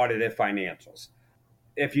don't have audited financials.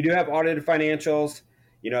 If you do have audited financials,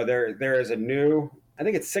 there is a new, I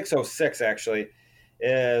think it's 606 actually,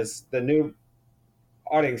 is the new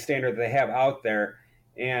auditing standard that they have out there.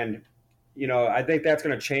 And, I think that's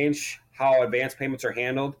going to change how advance payments are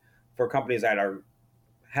handled for companies that are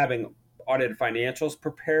having audited financials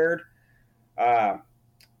prepared. But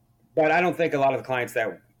I don't think a lot of the clients that,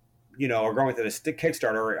 are going through the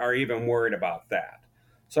Kickstarter are even worried about that.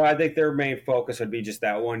 So I think their main focus would be just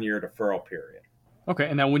that 1-year deferral period. Okay,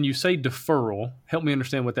 and now when you say deferral, help me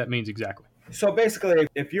understand what that means exactly. So basically,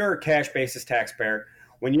 if you're a cash basis taxpayer,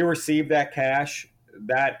 when you receive that cash,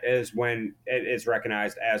 that is when it is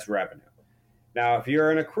recognized as revenue. Now, if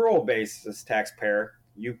you're an accrual basis taxpayer,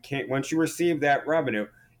 you can't, once you receive that revenue,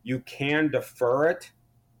 you can defer it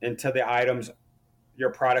until the items,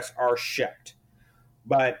 your products are shipped.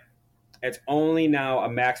 But it's only now a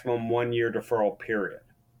maximum 1-year deferral period.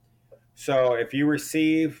 So if you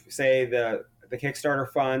receive, say, the Kickstarter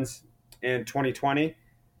funds in 2020,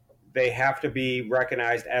 they have to be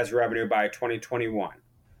recognized as revenue by 2021.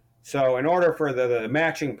 So in order for the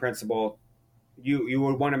matching principle, you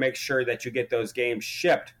would want to make sure that you get those games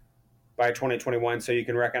shipped by 2021 so you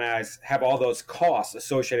can have all those costs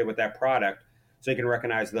associated with that product so you can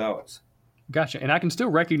recognize those. Gotcha. And I can still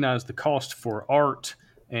recognize the cost for art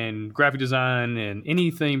and graphic design and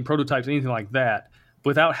anything, prototypes, anything like that,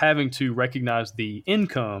 without having to recognize the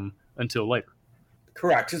income until later.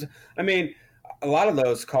 Correct. I mean, a lot of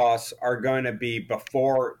those costs are going to be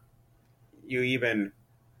before you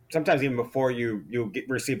sometimes even before you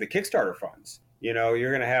receive the Kickstarter funds. You're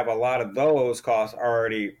going to have a lot of those costs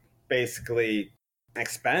already basically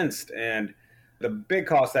expensed. And the big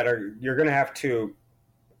costs you're going to have to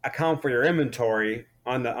account for your inventory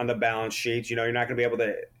on the balance sheet. You're not going to be able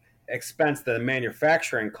to expense the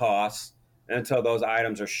manufacturing costs until those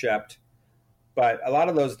items are shipped. But a lot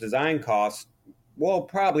of those design costs will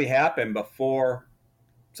probably happen before,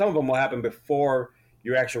 some of them will happen before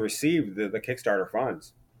you actually receive the Kickstarter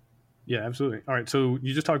funds. Yeah, absolutely. All right. So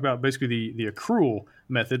you just talked about basically the accrual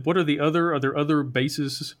method. What are are there other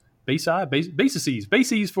bases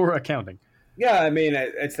for accounting? Yeah, I mean,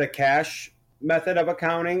 it's the cash method of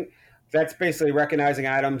accounting. That's basically recognizing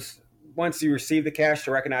items once you receive the cash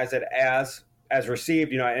to recognize it as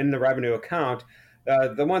received, in the revenue account.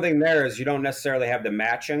 The one thing there is you don't necessarily have the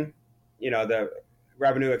matching, the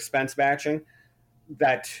revenue expense matching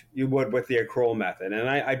that you would with the accrual method. And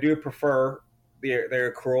I do prefer the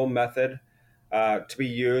accrual method to be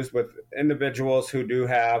used with individuals who do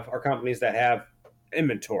have, or companies that have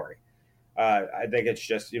inventory. I think it's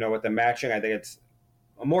just, with the matching, I think it's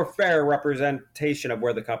a more fair representation of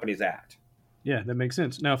where the company's at. Yeah, that makes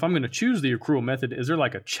sense. Now, if I'm going to choose the accrual method, is there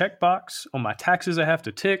like a checkbox on my taxes I have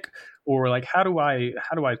to tick, or like how do I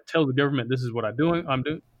tell the government this is what I'm doing?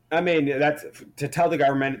 I mean, that's to tell the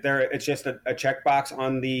government it's just a checkbox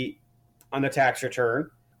on the tax return.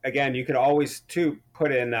 Again, you could always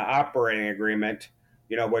put in the operating agreement,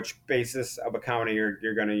 which basis of accounting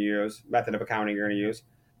you're going to use, method of accounting you're going to use.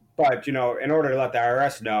 But, in order to let the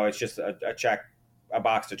IRS know, it's just a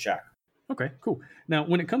box to check. Okay, cool. Now,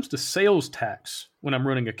 when it comes to sales tax, when I'm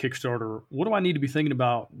running a Kickstarter, what do I need to be thinking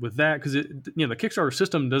about with that? Because the Kickstarter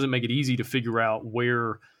system doesn't make it easy to figure out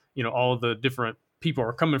where, all of the different people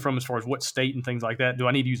are coming from as far as what state and things like that. Do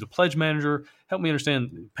I need to use a pledge manager? Help me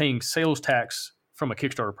understand paying sales tax from a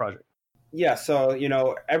Kickstarter project. Yeah, so,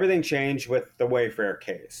 everything changed with the Wayfair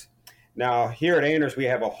case. Now, here at Anders, we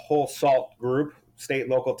have a whole SALT group, state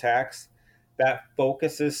and local tax, that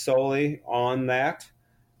focuses solely on that.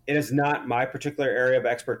 It is not my particular area of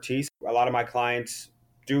expertise. A lot of my clients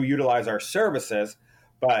do utilize our services,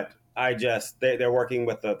 but they're working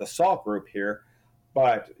with the SALT group here.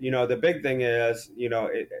 But, the big thing is,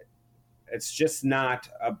 it's just not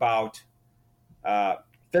about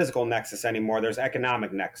physical nexus anymore. There's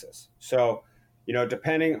economic nexus. So,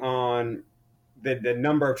 depending on the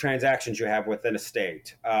number of transactions you have within a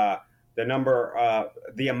state,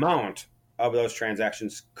 the amount of those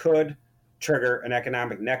transactions could trigger an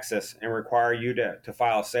economic nexus and require you to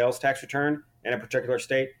file a sales tax return in a particular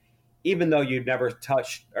state, even though you've never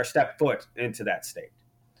touched or stepped foot into that state.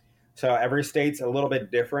 So every state's a little bit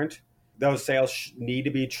different. Those sales need to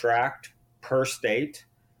be tracked per state.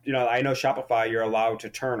 I know Shopify, you're allowed to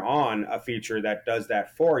turn on a feature that does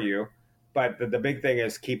that for you. But the big thing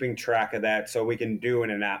is keeping track of that so we can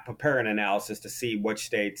prepare an analysis to see which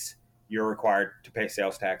states you're required to pay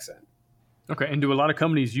sales tax in. Okay. And do a lot of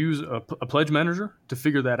companies use a pledge manager to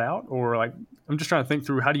figure that out? Or like, I'm just trying to think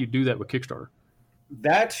through, how do you do that with Kickstarter?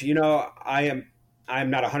 That, I'm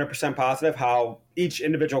not 100% positive how each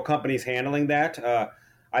individual company is handling that.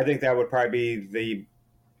 I think that would probably be the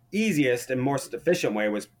easiest and most efficient way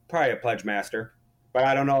was probably a pledge master. But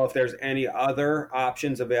I don't know if there's any other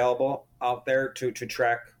options available out there to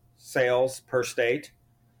track sales per state.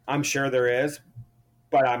 I'm sure there is,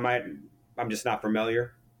 but I'm just not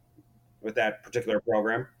familiar with that particular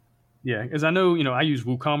program. Yeah, because I know, I use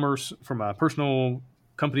WooCommerce for my personal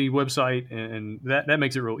company website, and that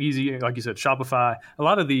makes it real easy. Like you said, Shopify, a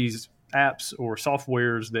lot of these apps or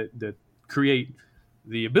softwares that create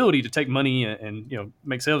the ability to take money and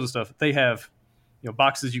make sales and stuff, they have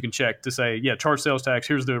boxes you can check to say, yeah, charge sales tax,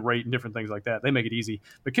 here's the rate, and different things like that. They make it easy.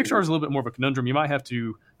 But Kickstarter is a little bit more of a conundrum. You might have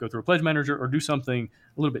to go through a pledge manager or do something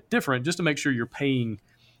a little bit different just to make sure you're paying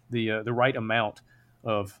the right amount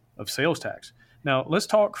of sales tax. Now, let's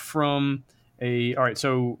talk from all right,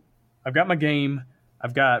 so I've got my game.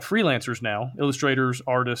 I've got freelancers now, illustrators,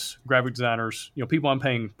 artists, graphic designers, people I'm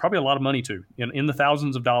paying probably a lot of money to, in the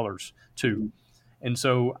thousands of dollars to. And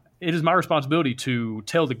so it is my responsibility to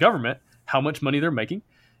tell the government how much money they're making,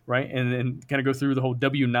 right? And then kind of go through the whole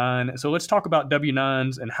W-9. So let's talk about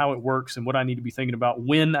W-9s and how it works and what I need to be thinking about,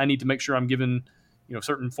 when I need to make sure I'm giving,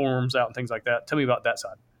 certain forms out and things like that. Tell me about that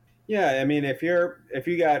side. Yeah, I mean, if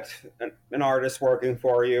you got an artist working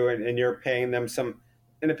for you and you're paying them some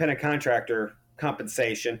independent contractor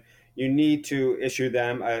compensation, you need to issue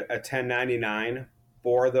them a 1099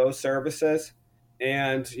 for those services.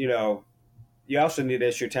 And, you also need to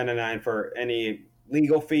issue 1099 for any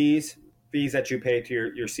legal fees that you pay to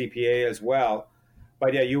your CPA as well.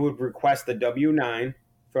 But yeah, you would request the W-9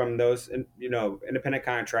 from those, independent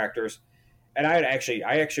contractors. And I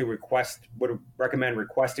actually would recommend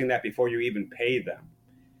requesting that before you even pay them.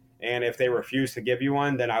 And if they refuse to give you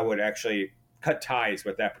one, then I would actually cut ties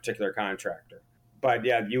with that particular contractor. But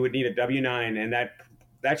yeah, you would need a W-9, and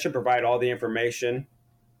that should provide all the information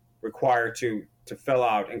required to fill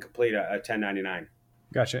out and complete a 1099.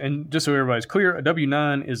 Gotcha. And just so everybody's clear, a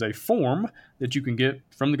W-9 is a form that you can get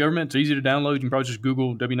from the government. It's easy to download. You can probably just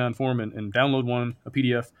Google W-9 form and download one, a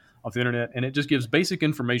PDF off the internet. And it just gives basic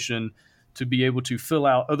information to be able to fill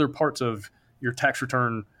out other parts of your tax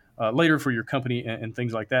return later for your company and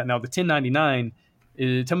things like that. Now, the 1099,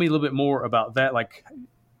 tell me a little bit more about that. Like,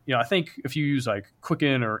 I think if you use like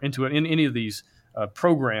Quicken or Intuit in any of these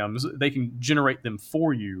programs, they can generate them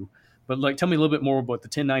for you. But like, tell me a little bit more about what the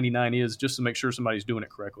 1099 is, just to make sure somebody's doing it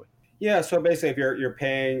correctly. Yeah. So basically, if you're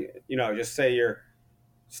paying, just say your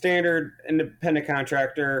standard independent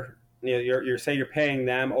contractor, you're paying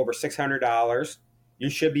them over $600. You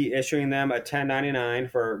should be issuing them a 1099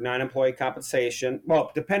 for non-employee compensation.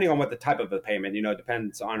 Well, depending on what the type of the payment,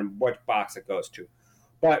 depends on what box it goes to.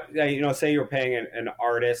 But, say you're paying an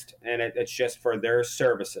artist and it's just for their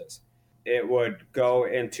services. It would go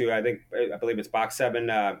into, I believe it's box 7,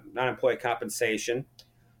 non-employee compensation.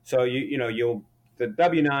 So, the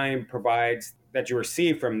W-9 provides that you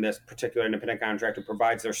receive from this particular independent contractor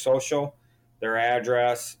provides their social, their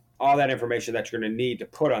address, all that information that you're going to need to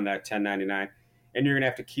put on that 1099. And you're going to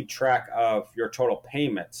have to keep track of your total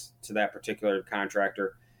payments to that particular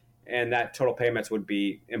contractor. And that total payments would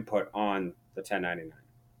be input on the 1099.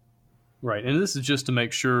 Right. And this is just to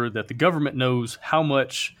make sure that the government knows how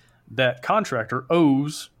much that contractor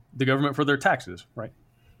owes the government for their taxes, right?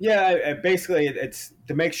 Yeah, basically it's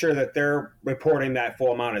to make sure that they're reporting that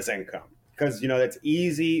full amount as income. Because, that's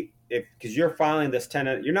easy because you're filing this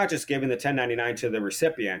you're not just giving the 1099 to the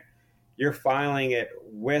recipient, you're filing it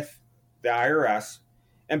with the IRS,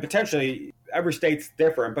 and potentially every state's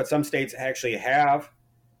different, but some states actually have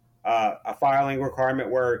a filing requirement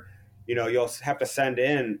where, you'll have to send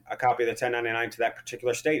in a copy of the 1099 to that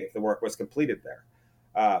particular state if the work was completed there.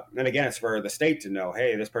 And again, it's for the state to know,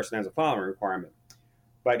 hey, this person has a filing requirement.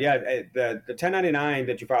 But yeah, the 1099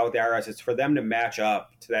 that you file with the IRS, it's for them to match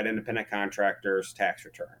up to that independent contractor's tax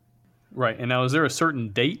return. Right. And now, is there a certain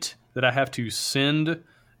date that I have to send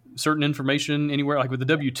certain information anywhere? Like with the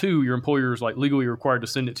W-2, your employer is like legally required to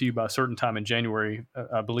send it to you by a certain time in January,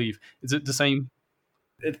 I believe. Is it the same?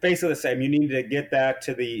 It's basically the same. You need to get that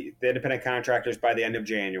to the independent contractors by the end of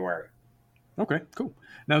January. Okay, cool.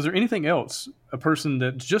 Now, is there anything else, a person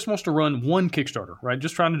that just wants to run one Kickstarter, right?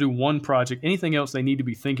 Just trying to do one project, anything else they need to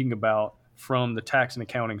be thinking about from the tax and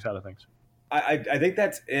accounting side of things? I think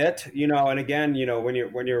that's it. And again, when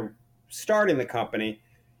you're starting the company,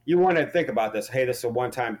 you want to think about this. Hey, this is a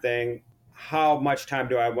one-time thing. How much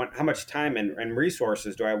time and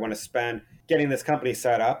resources do I want to spend getting this company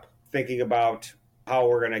set up, thinking about how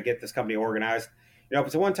we're going to get this company organized? if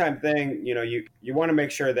it's a one-time thing, you want to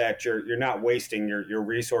make sure that you're not wasting your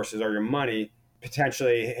resources or your money.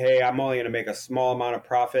 Potentially, hey, I'm only going to make a small amount of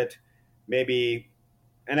profit. Maybe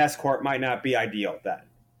an S corp might not be ideal then.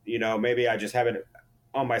 Maybe I just have it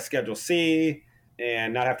on my Schedule C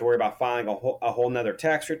and not have to worry about filing a whole nother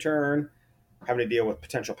tax return, having to deal with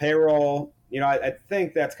potential payroll. I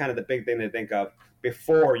think that's kind of the big thing to think of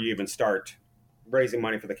before you even start raising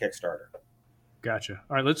money for the Kickstarter. Gotcha.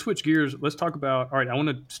 All right, let's switch gears. Let's talk about, all right, I want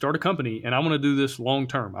to start a company and I want to do this long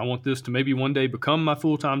term. I want this to maybe one day become my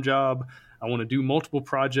full-time job. I want to do multiple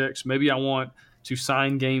projects. Maybe I want to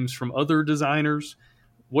sign games from other designers.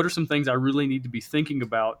 What are some things I really need to be thinking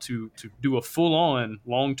about to do a full-on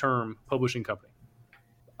long-term publishing company?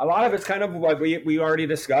 A lot of it's kind of what we already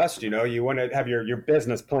discussed. You want to have your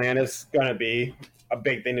business plan is going to be a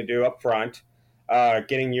big thing to do up front.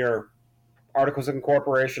 Getting your articles of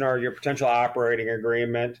incorporation or your potential operating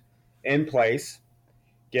agreement in place,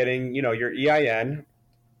 getting your EIN,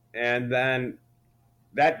 and then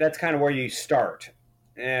that's kind of where you start.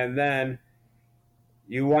 And then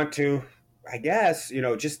you want to, I guess,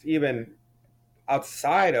 just even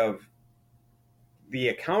outside of the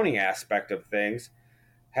accounting aspect of things,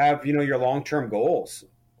 have your long-term goals.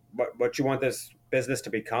 What you want this business to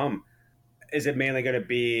become. Is it mainly going to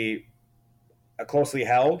be a closely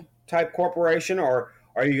held type corporation, or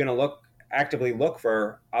are you going to actively look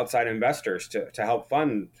for outside investors to help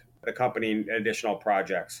fund the company and additional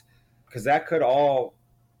projects? Because that could all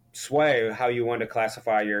sway how you want to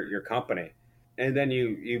classify your company. And then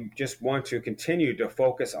you just want to continue to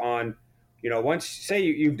focus on, once, say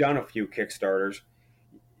you've done a few Kickstarters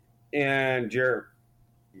and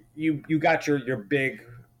you got your big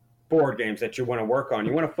board games that you want to work on.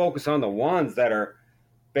 You want to focus on the ones that are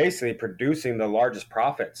basically producing the largest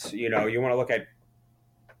profits. You want to look at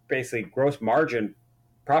basically profit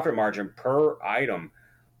margin per item.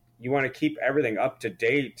 You want to keep everything up to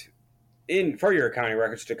date for your accounting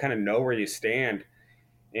records to kind of know where you stand,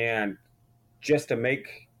 and just to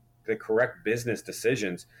make the correct business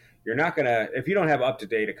decisions. You're not going to, if you don't have up to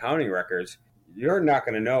date accounting records, you're not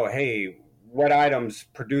going to know, hey, what items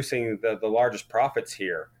producing the largest profits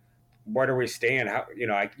here? Where do we stand? How,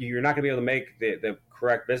 you're not going to be able to make the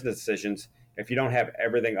correct business decisions if you don't have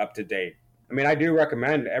everything up to date. I mean, I do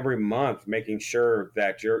recommend every month making sure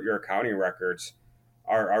that your accounting records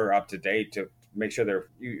are up to date to make sure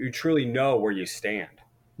you truly know where you stand.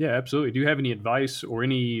 Yeah, absolutely. Do you have any advice or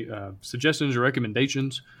any suggestions or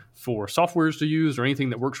recommendations for softwares to use or anything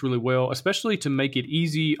that works really well, especially to make it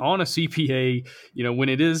easy on a CPA, when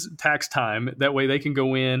it is tax time? That way they can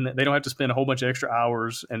go in, they don't have to spend a whole bunch of extra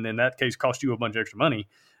hours, and in that case cost you a bunch of extra money.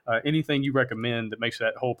 Anything you recommend that makes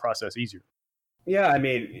that whole process easier? Yeah, I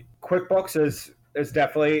mean, QuickBooks is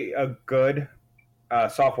definitely a good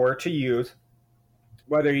software to use.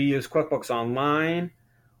 Whether you use QuickBooks Online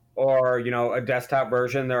or a desktop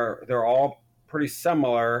version, they're all pretty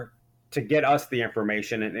similar to get us the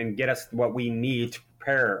information and get us what we need to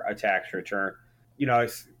prepare a tax return.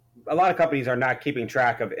 A lot of companies are not keeping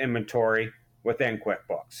track of inventory within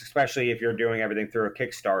QuickBooks, especially if you're doing everything through a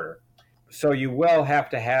Kickstarter. So you will have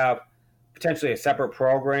to have potentially a separate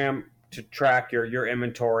program to track your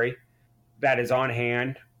inventory that is on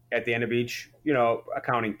hand at the end of each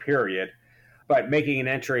accounting period. But making an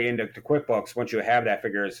entry into QuickBooks once you have that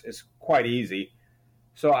figure is quite easy.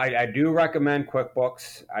 So I do recommend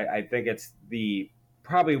QuickBooks. I think it's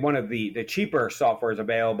probably one of the cheaper softwares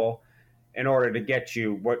available in order to get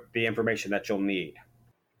you the information that you'll need.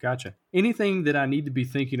 Gotcha. Anything that I need to be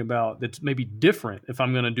thinking about that's maybe different if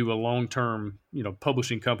I'm going to do a long-term,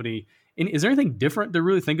 publishing company? Is there anything different to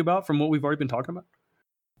really think about from what we've already been talking about?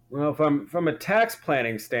 Well, from a tax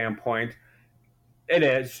planning standpoint, it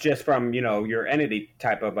is just from, your entity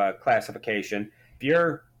type of classification. If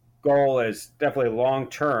your goal is definitely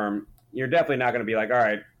long-term, you're definitely not going to be like, all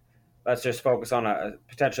right, let's just focus on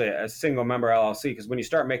potentially a single member LLC. Because when you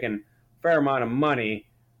start making a fair amount of money,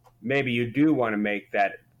 maybe you do want to make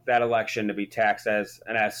that election to be taxed as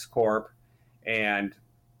an S corp, and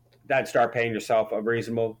then start paying yourself a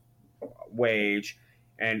reasonable wage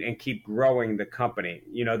and keep growing the company.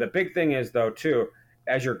 The big thing is, though, too,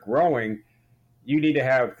 as you're growing, you need to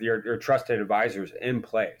have your trusted advisors in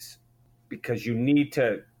place, because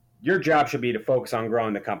your job should be to focus on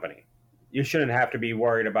growing the company. You shouldn't have to be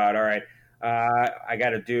worried about, all right, I got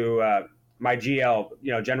to do my GL,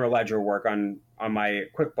 general ledger work on my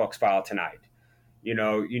QuickBooks file tonight.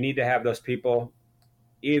 You need to have those people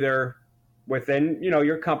either within,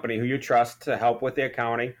 your company who you trust to help with the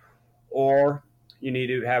accounting, or you need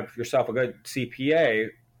to have yourself a good CPA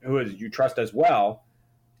who you trust as well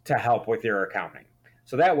to help with your accounting.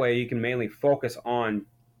 So that way you can mainly focus on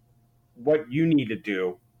what you need to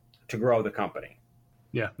do to grow the company.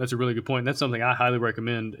 Yeah, that's a really good point. That's something I highly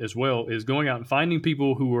recommend as well, is going out and finding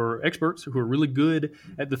people who are experts, who are really good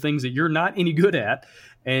at the things that you're not any good at,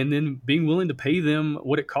 and then being willing to pay them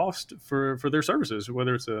what it costs for their services,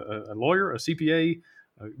 whether it's a lawyer, a CPA,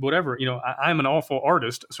 whatever. I'm an awful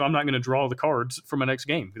artist, so I'm not going to draw the cards for my next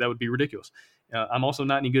game. That would be ridiculous. I'm also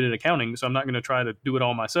not any good at accounting, so I'm not going to try to do it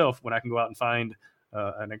all myself when I can go out and find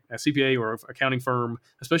a CPA or accounting firm,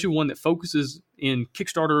 especially one that focuses in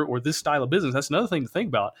Kickstarter or this style of business. That's another thing to think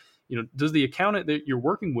about. Does the accountant that you're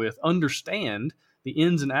working with understand the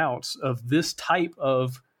ins and outs of this type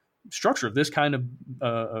of structure, this kind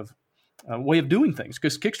of way of doing things?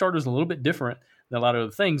 Because Kickstarter is a little bit different than a lot of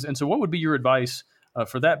other things. And so what would be your advice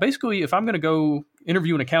for that? Basically, if I'm going to go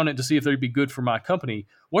interview an accountant to see if they'd be good for my company,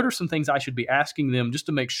 what are some things I should be asking them just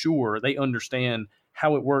to make sure they understand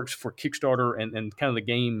how it works for Kickstarter and kind of the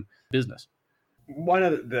game business? One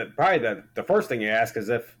of the first thing you ask is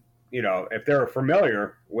if they're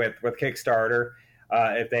familiar with Kickstarter,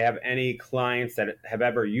 if they have any clients that have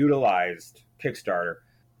ever utilized Kickstarter,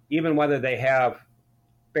 even whether they have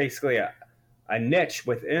basically a niche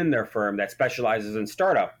within their firm that specializes in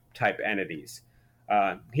startup type entities.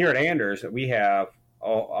 Here at Anders, we have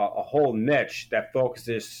a whole niche that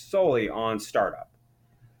focuses solely on startup.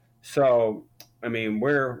 So, I mean,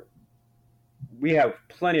 we have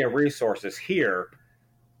plenty of resources here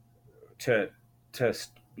to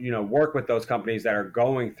work with those companies that are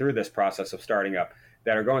going through this process of starting up,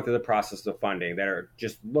 that are going through the process of funding, that are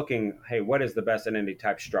just looking, hey, what is the best entity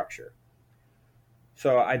type structure?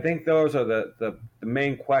 So I think those are the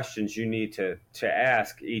main questions you need to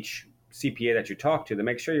ask each CPA that you talk to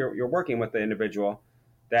make sure you're working with the individual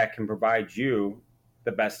that can provide you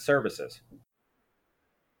the best services.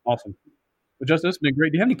 Awesome. Well, Justin, it's been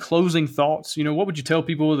great. Do you have any closing thoughts? What would you tell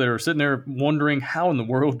people that are sitting there wondering, how in the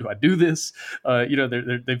world do I do this?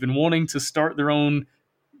 They've been wanting to start their own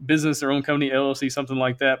business, their own company, LLC, something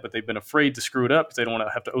like that, but they've been afraid to screw it up because they don't want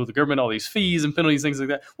to have to owe the government all these fees and penalties, things like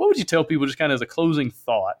that. What would you tell people just kind of as a closing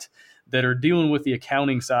thought that are dealing with the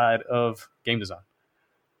accounting side of game design?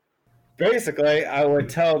 Basically, I would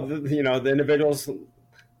tell the individuals,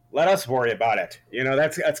 let us worry about it.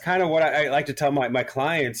 That's kind of what I like to tell my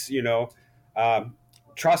clients.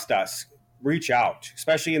 Trust us, reach out,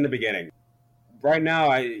 especially in the beginning. Right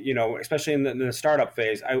now, especially in the startup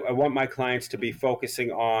phase, I want my clients to be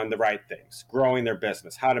focusing on the right things, growing their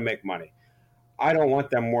business, how to make money. I don't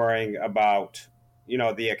want them worrying about,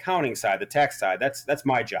 the accounting side, the tax side. That's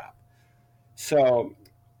my job. So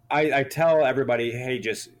I tell everybody, hey,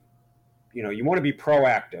 just, you want to be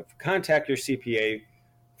proactive. Contact your CPA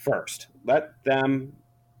first. Let them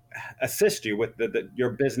assist you with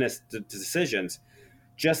your business decisions,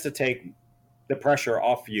 just to take the pressure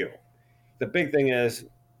off you. The big thing is,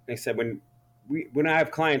 like I said, when I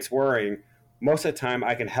have clients worrying, most of the time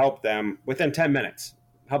I can help them within 10 minutes,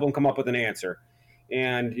 help them come up with an answer.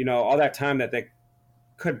 And, all that time that they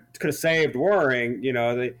could have saved worrying,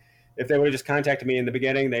 if they would have just contacted me in the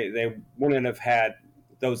beginning, they wouldn't have had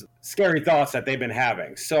those scary thoughts that they've been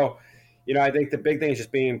having. So, I think the big thing is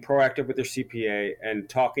just being proactive with their CPA and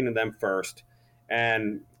talking to them first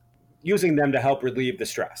and using them to help relieve the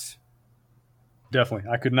stress. Definitely.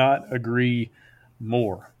 I could not agree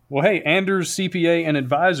more. Well, hey, Anders CPA and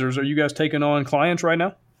Advisors, are you guys taking on clients right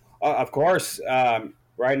now? Of course.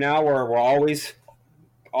 Right now, we're always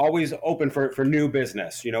open for new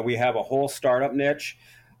business. We have a whole startup niche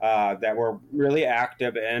that we're really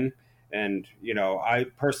active in. And, I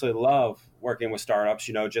personally love working with startups,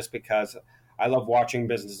 just because I love watching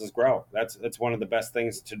businesses grow. That's one of the best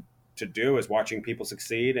things to do, is watching people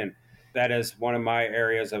succeed. And that is one of my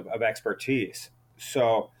areas of expertise.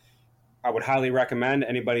 So I would highly recommend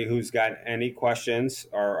anybody who's got any questions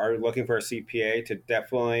or are looking for a CPA to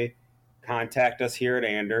definitely contact us here at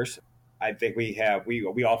Anders. I think we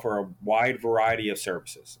offer a wide variety of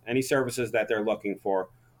services. Any services that they're looking for,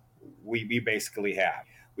 we basically have.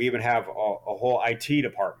 We even have a whole IT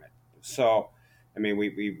department. So, I mean,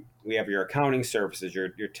 we have your accounting services, your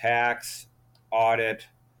tax, audit,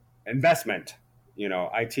 investment,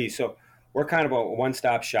 IT. So we're kind of a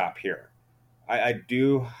one-stop shop here. I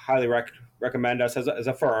do highly recommend us as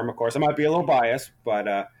a firm. Of course, I might be a little biased,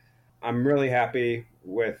 but I'm really happy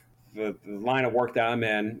with the line of work that I'm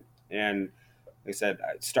in. And like I said,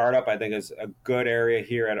 startup, I think, is a good area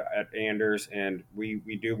here at Anders, and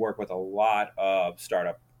we do work with a lot of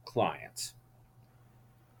startup clients.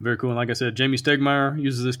 Very cool. And like I said, Jamie Stegmeyer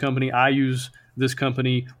uses this company. I use this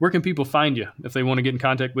company. Where can people find you if they want to get in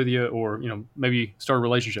contact with you or, maybe start a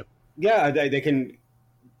relationship? Yeah, they can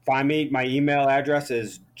find me. My email address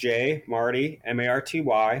is jmarty,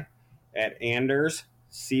 MARTY, at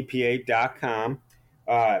anderscpa.com.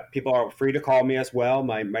 People are free to call me as well.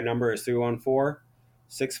 My number is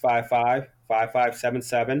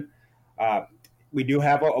 314-655-5577. We do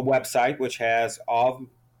have a website which has all of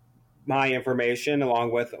my information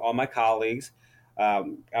along with all my colleagues.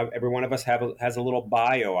 Every one of us has a little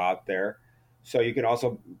bio out there. So you can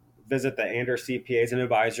also visit the Anders CPAs and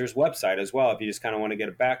Advisors website as well if you just kind of want to get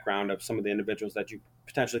a background of some of the individuals that you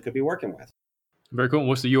potentially could be working with. Very cool.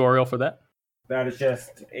 What's the URL for that? That is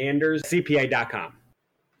just anderscpa.com.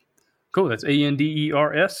 Cool. That's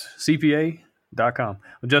ANDERSCPA.com.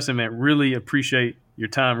 Well, Justin, man, really appreciate your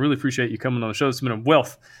time. Really appreciate you coming on the show. It's been a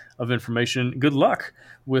wealth of information. Good luck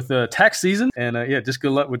with tax season. And just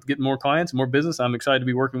good luck with getting more clients, more business. I'm excited to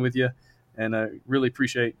be working with you. And I really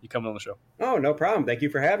appreciate you coming on the show. Oh, no problem. Thank you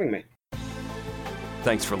for having me.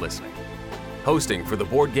 Thanks for listening. Hosting for the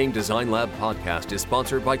Board Game Design Lab podcast is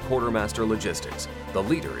sponsored by Quartermaster Logistics, the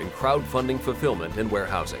leader in crowdfunding fulfillment and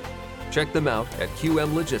warehousing. Check them out at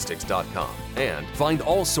qmlogistics.com and find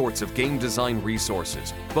all sorts of game design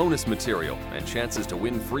resources, bonus material, and chances to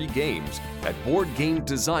win free games at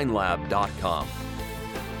boardgamedesignlab.com.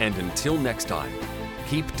 And until next time,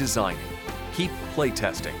 keep designing, keep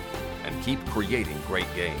playtesting, and keep creating great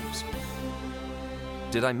games.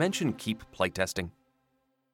 Did I mention keep playtesting?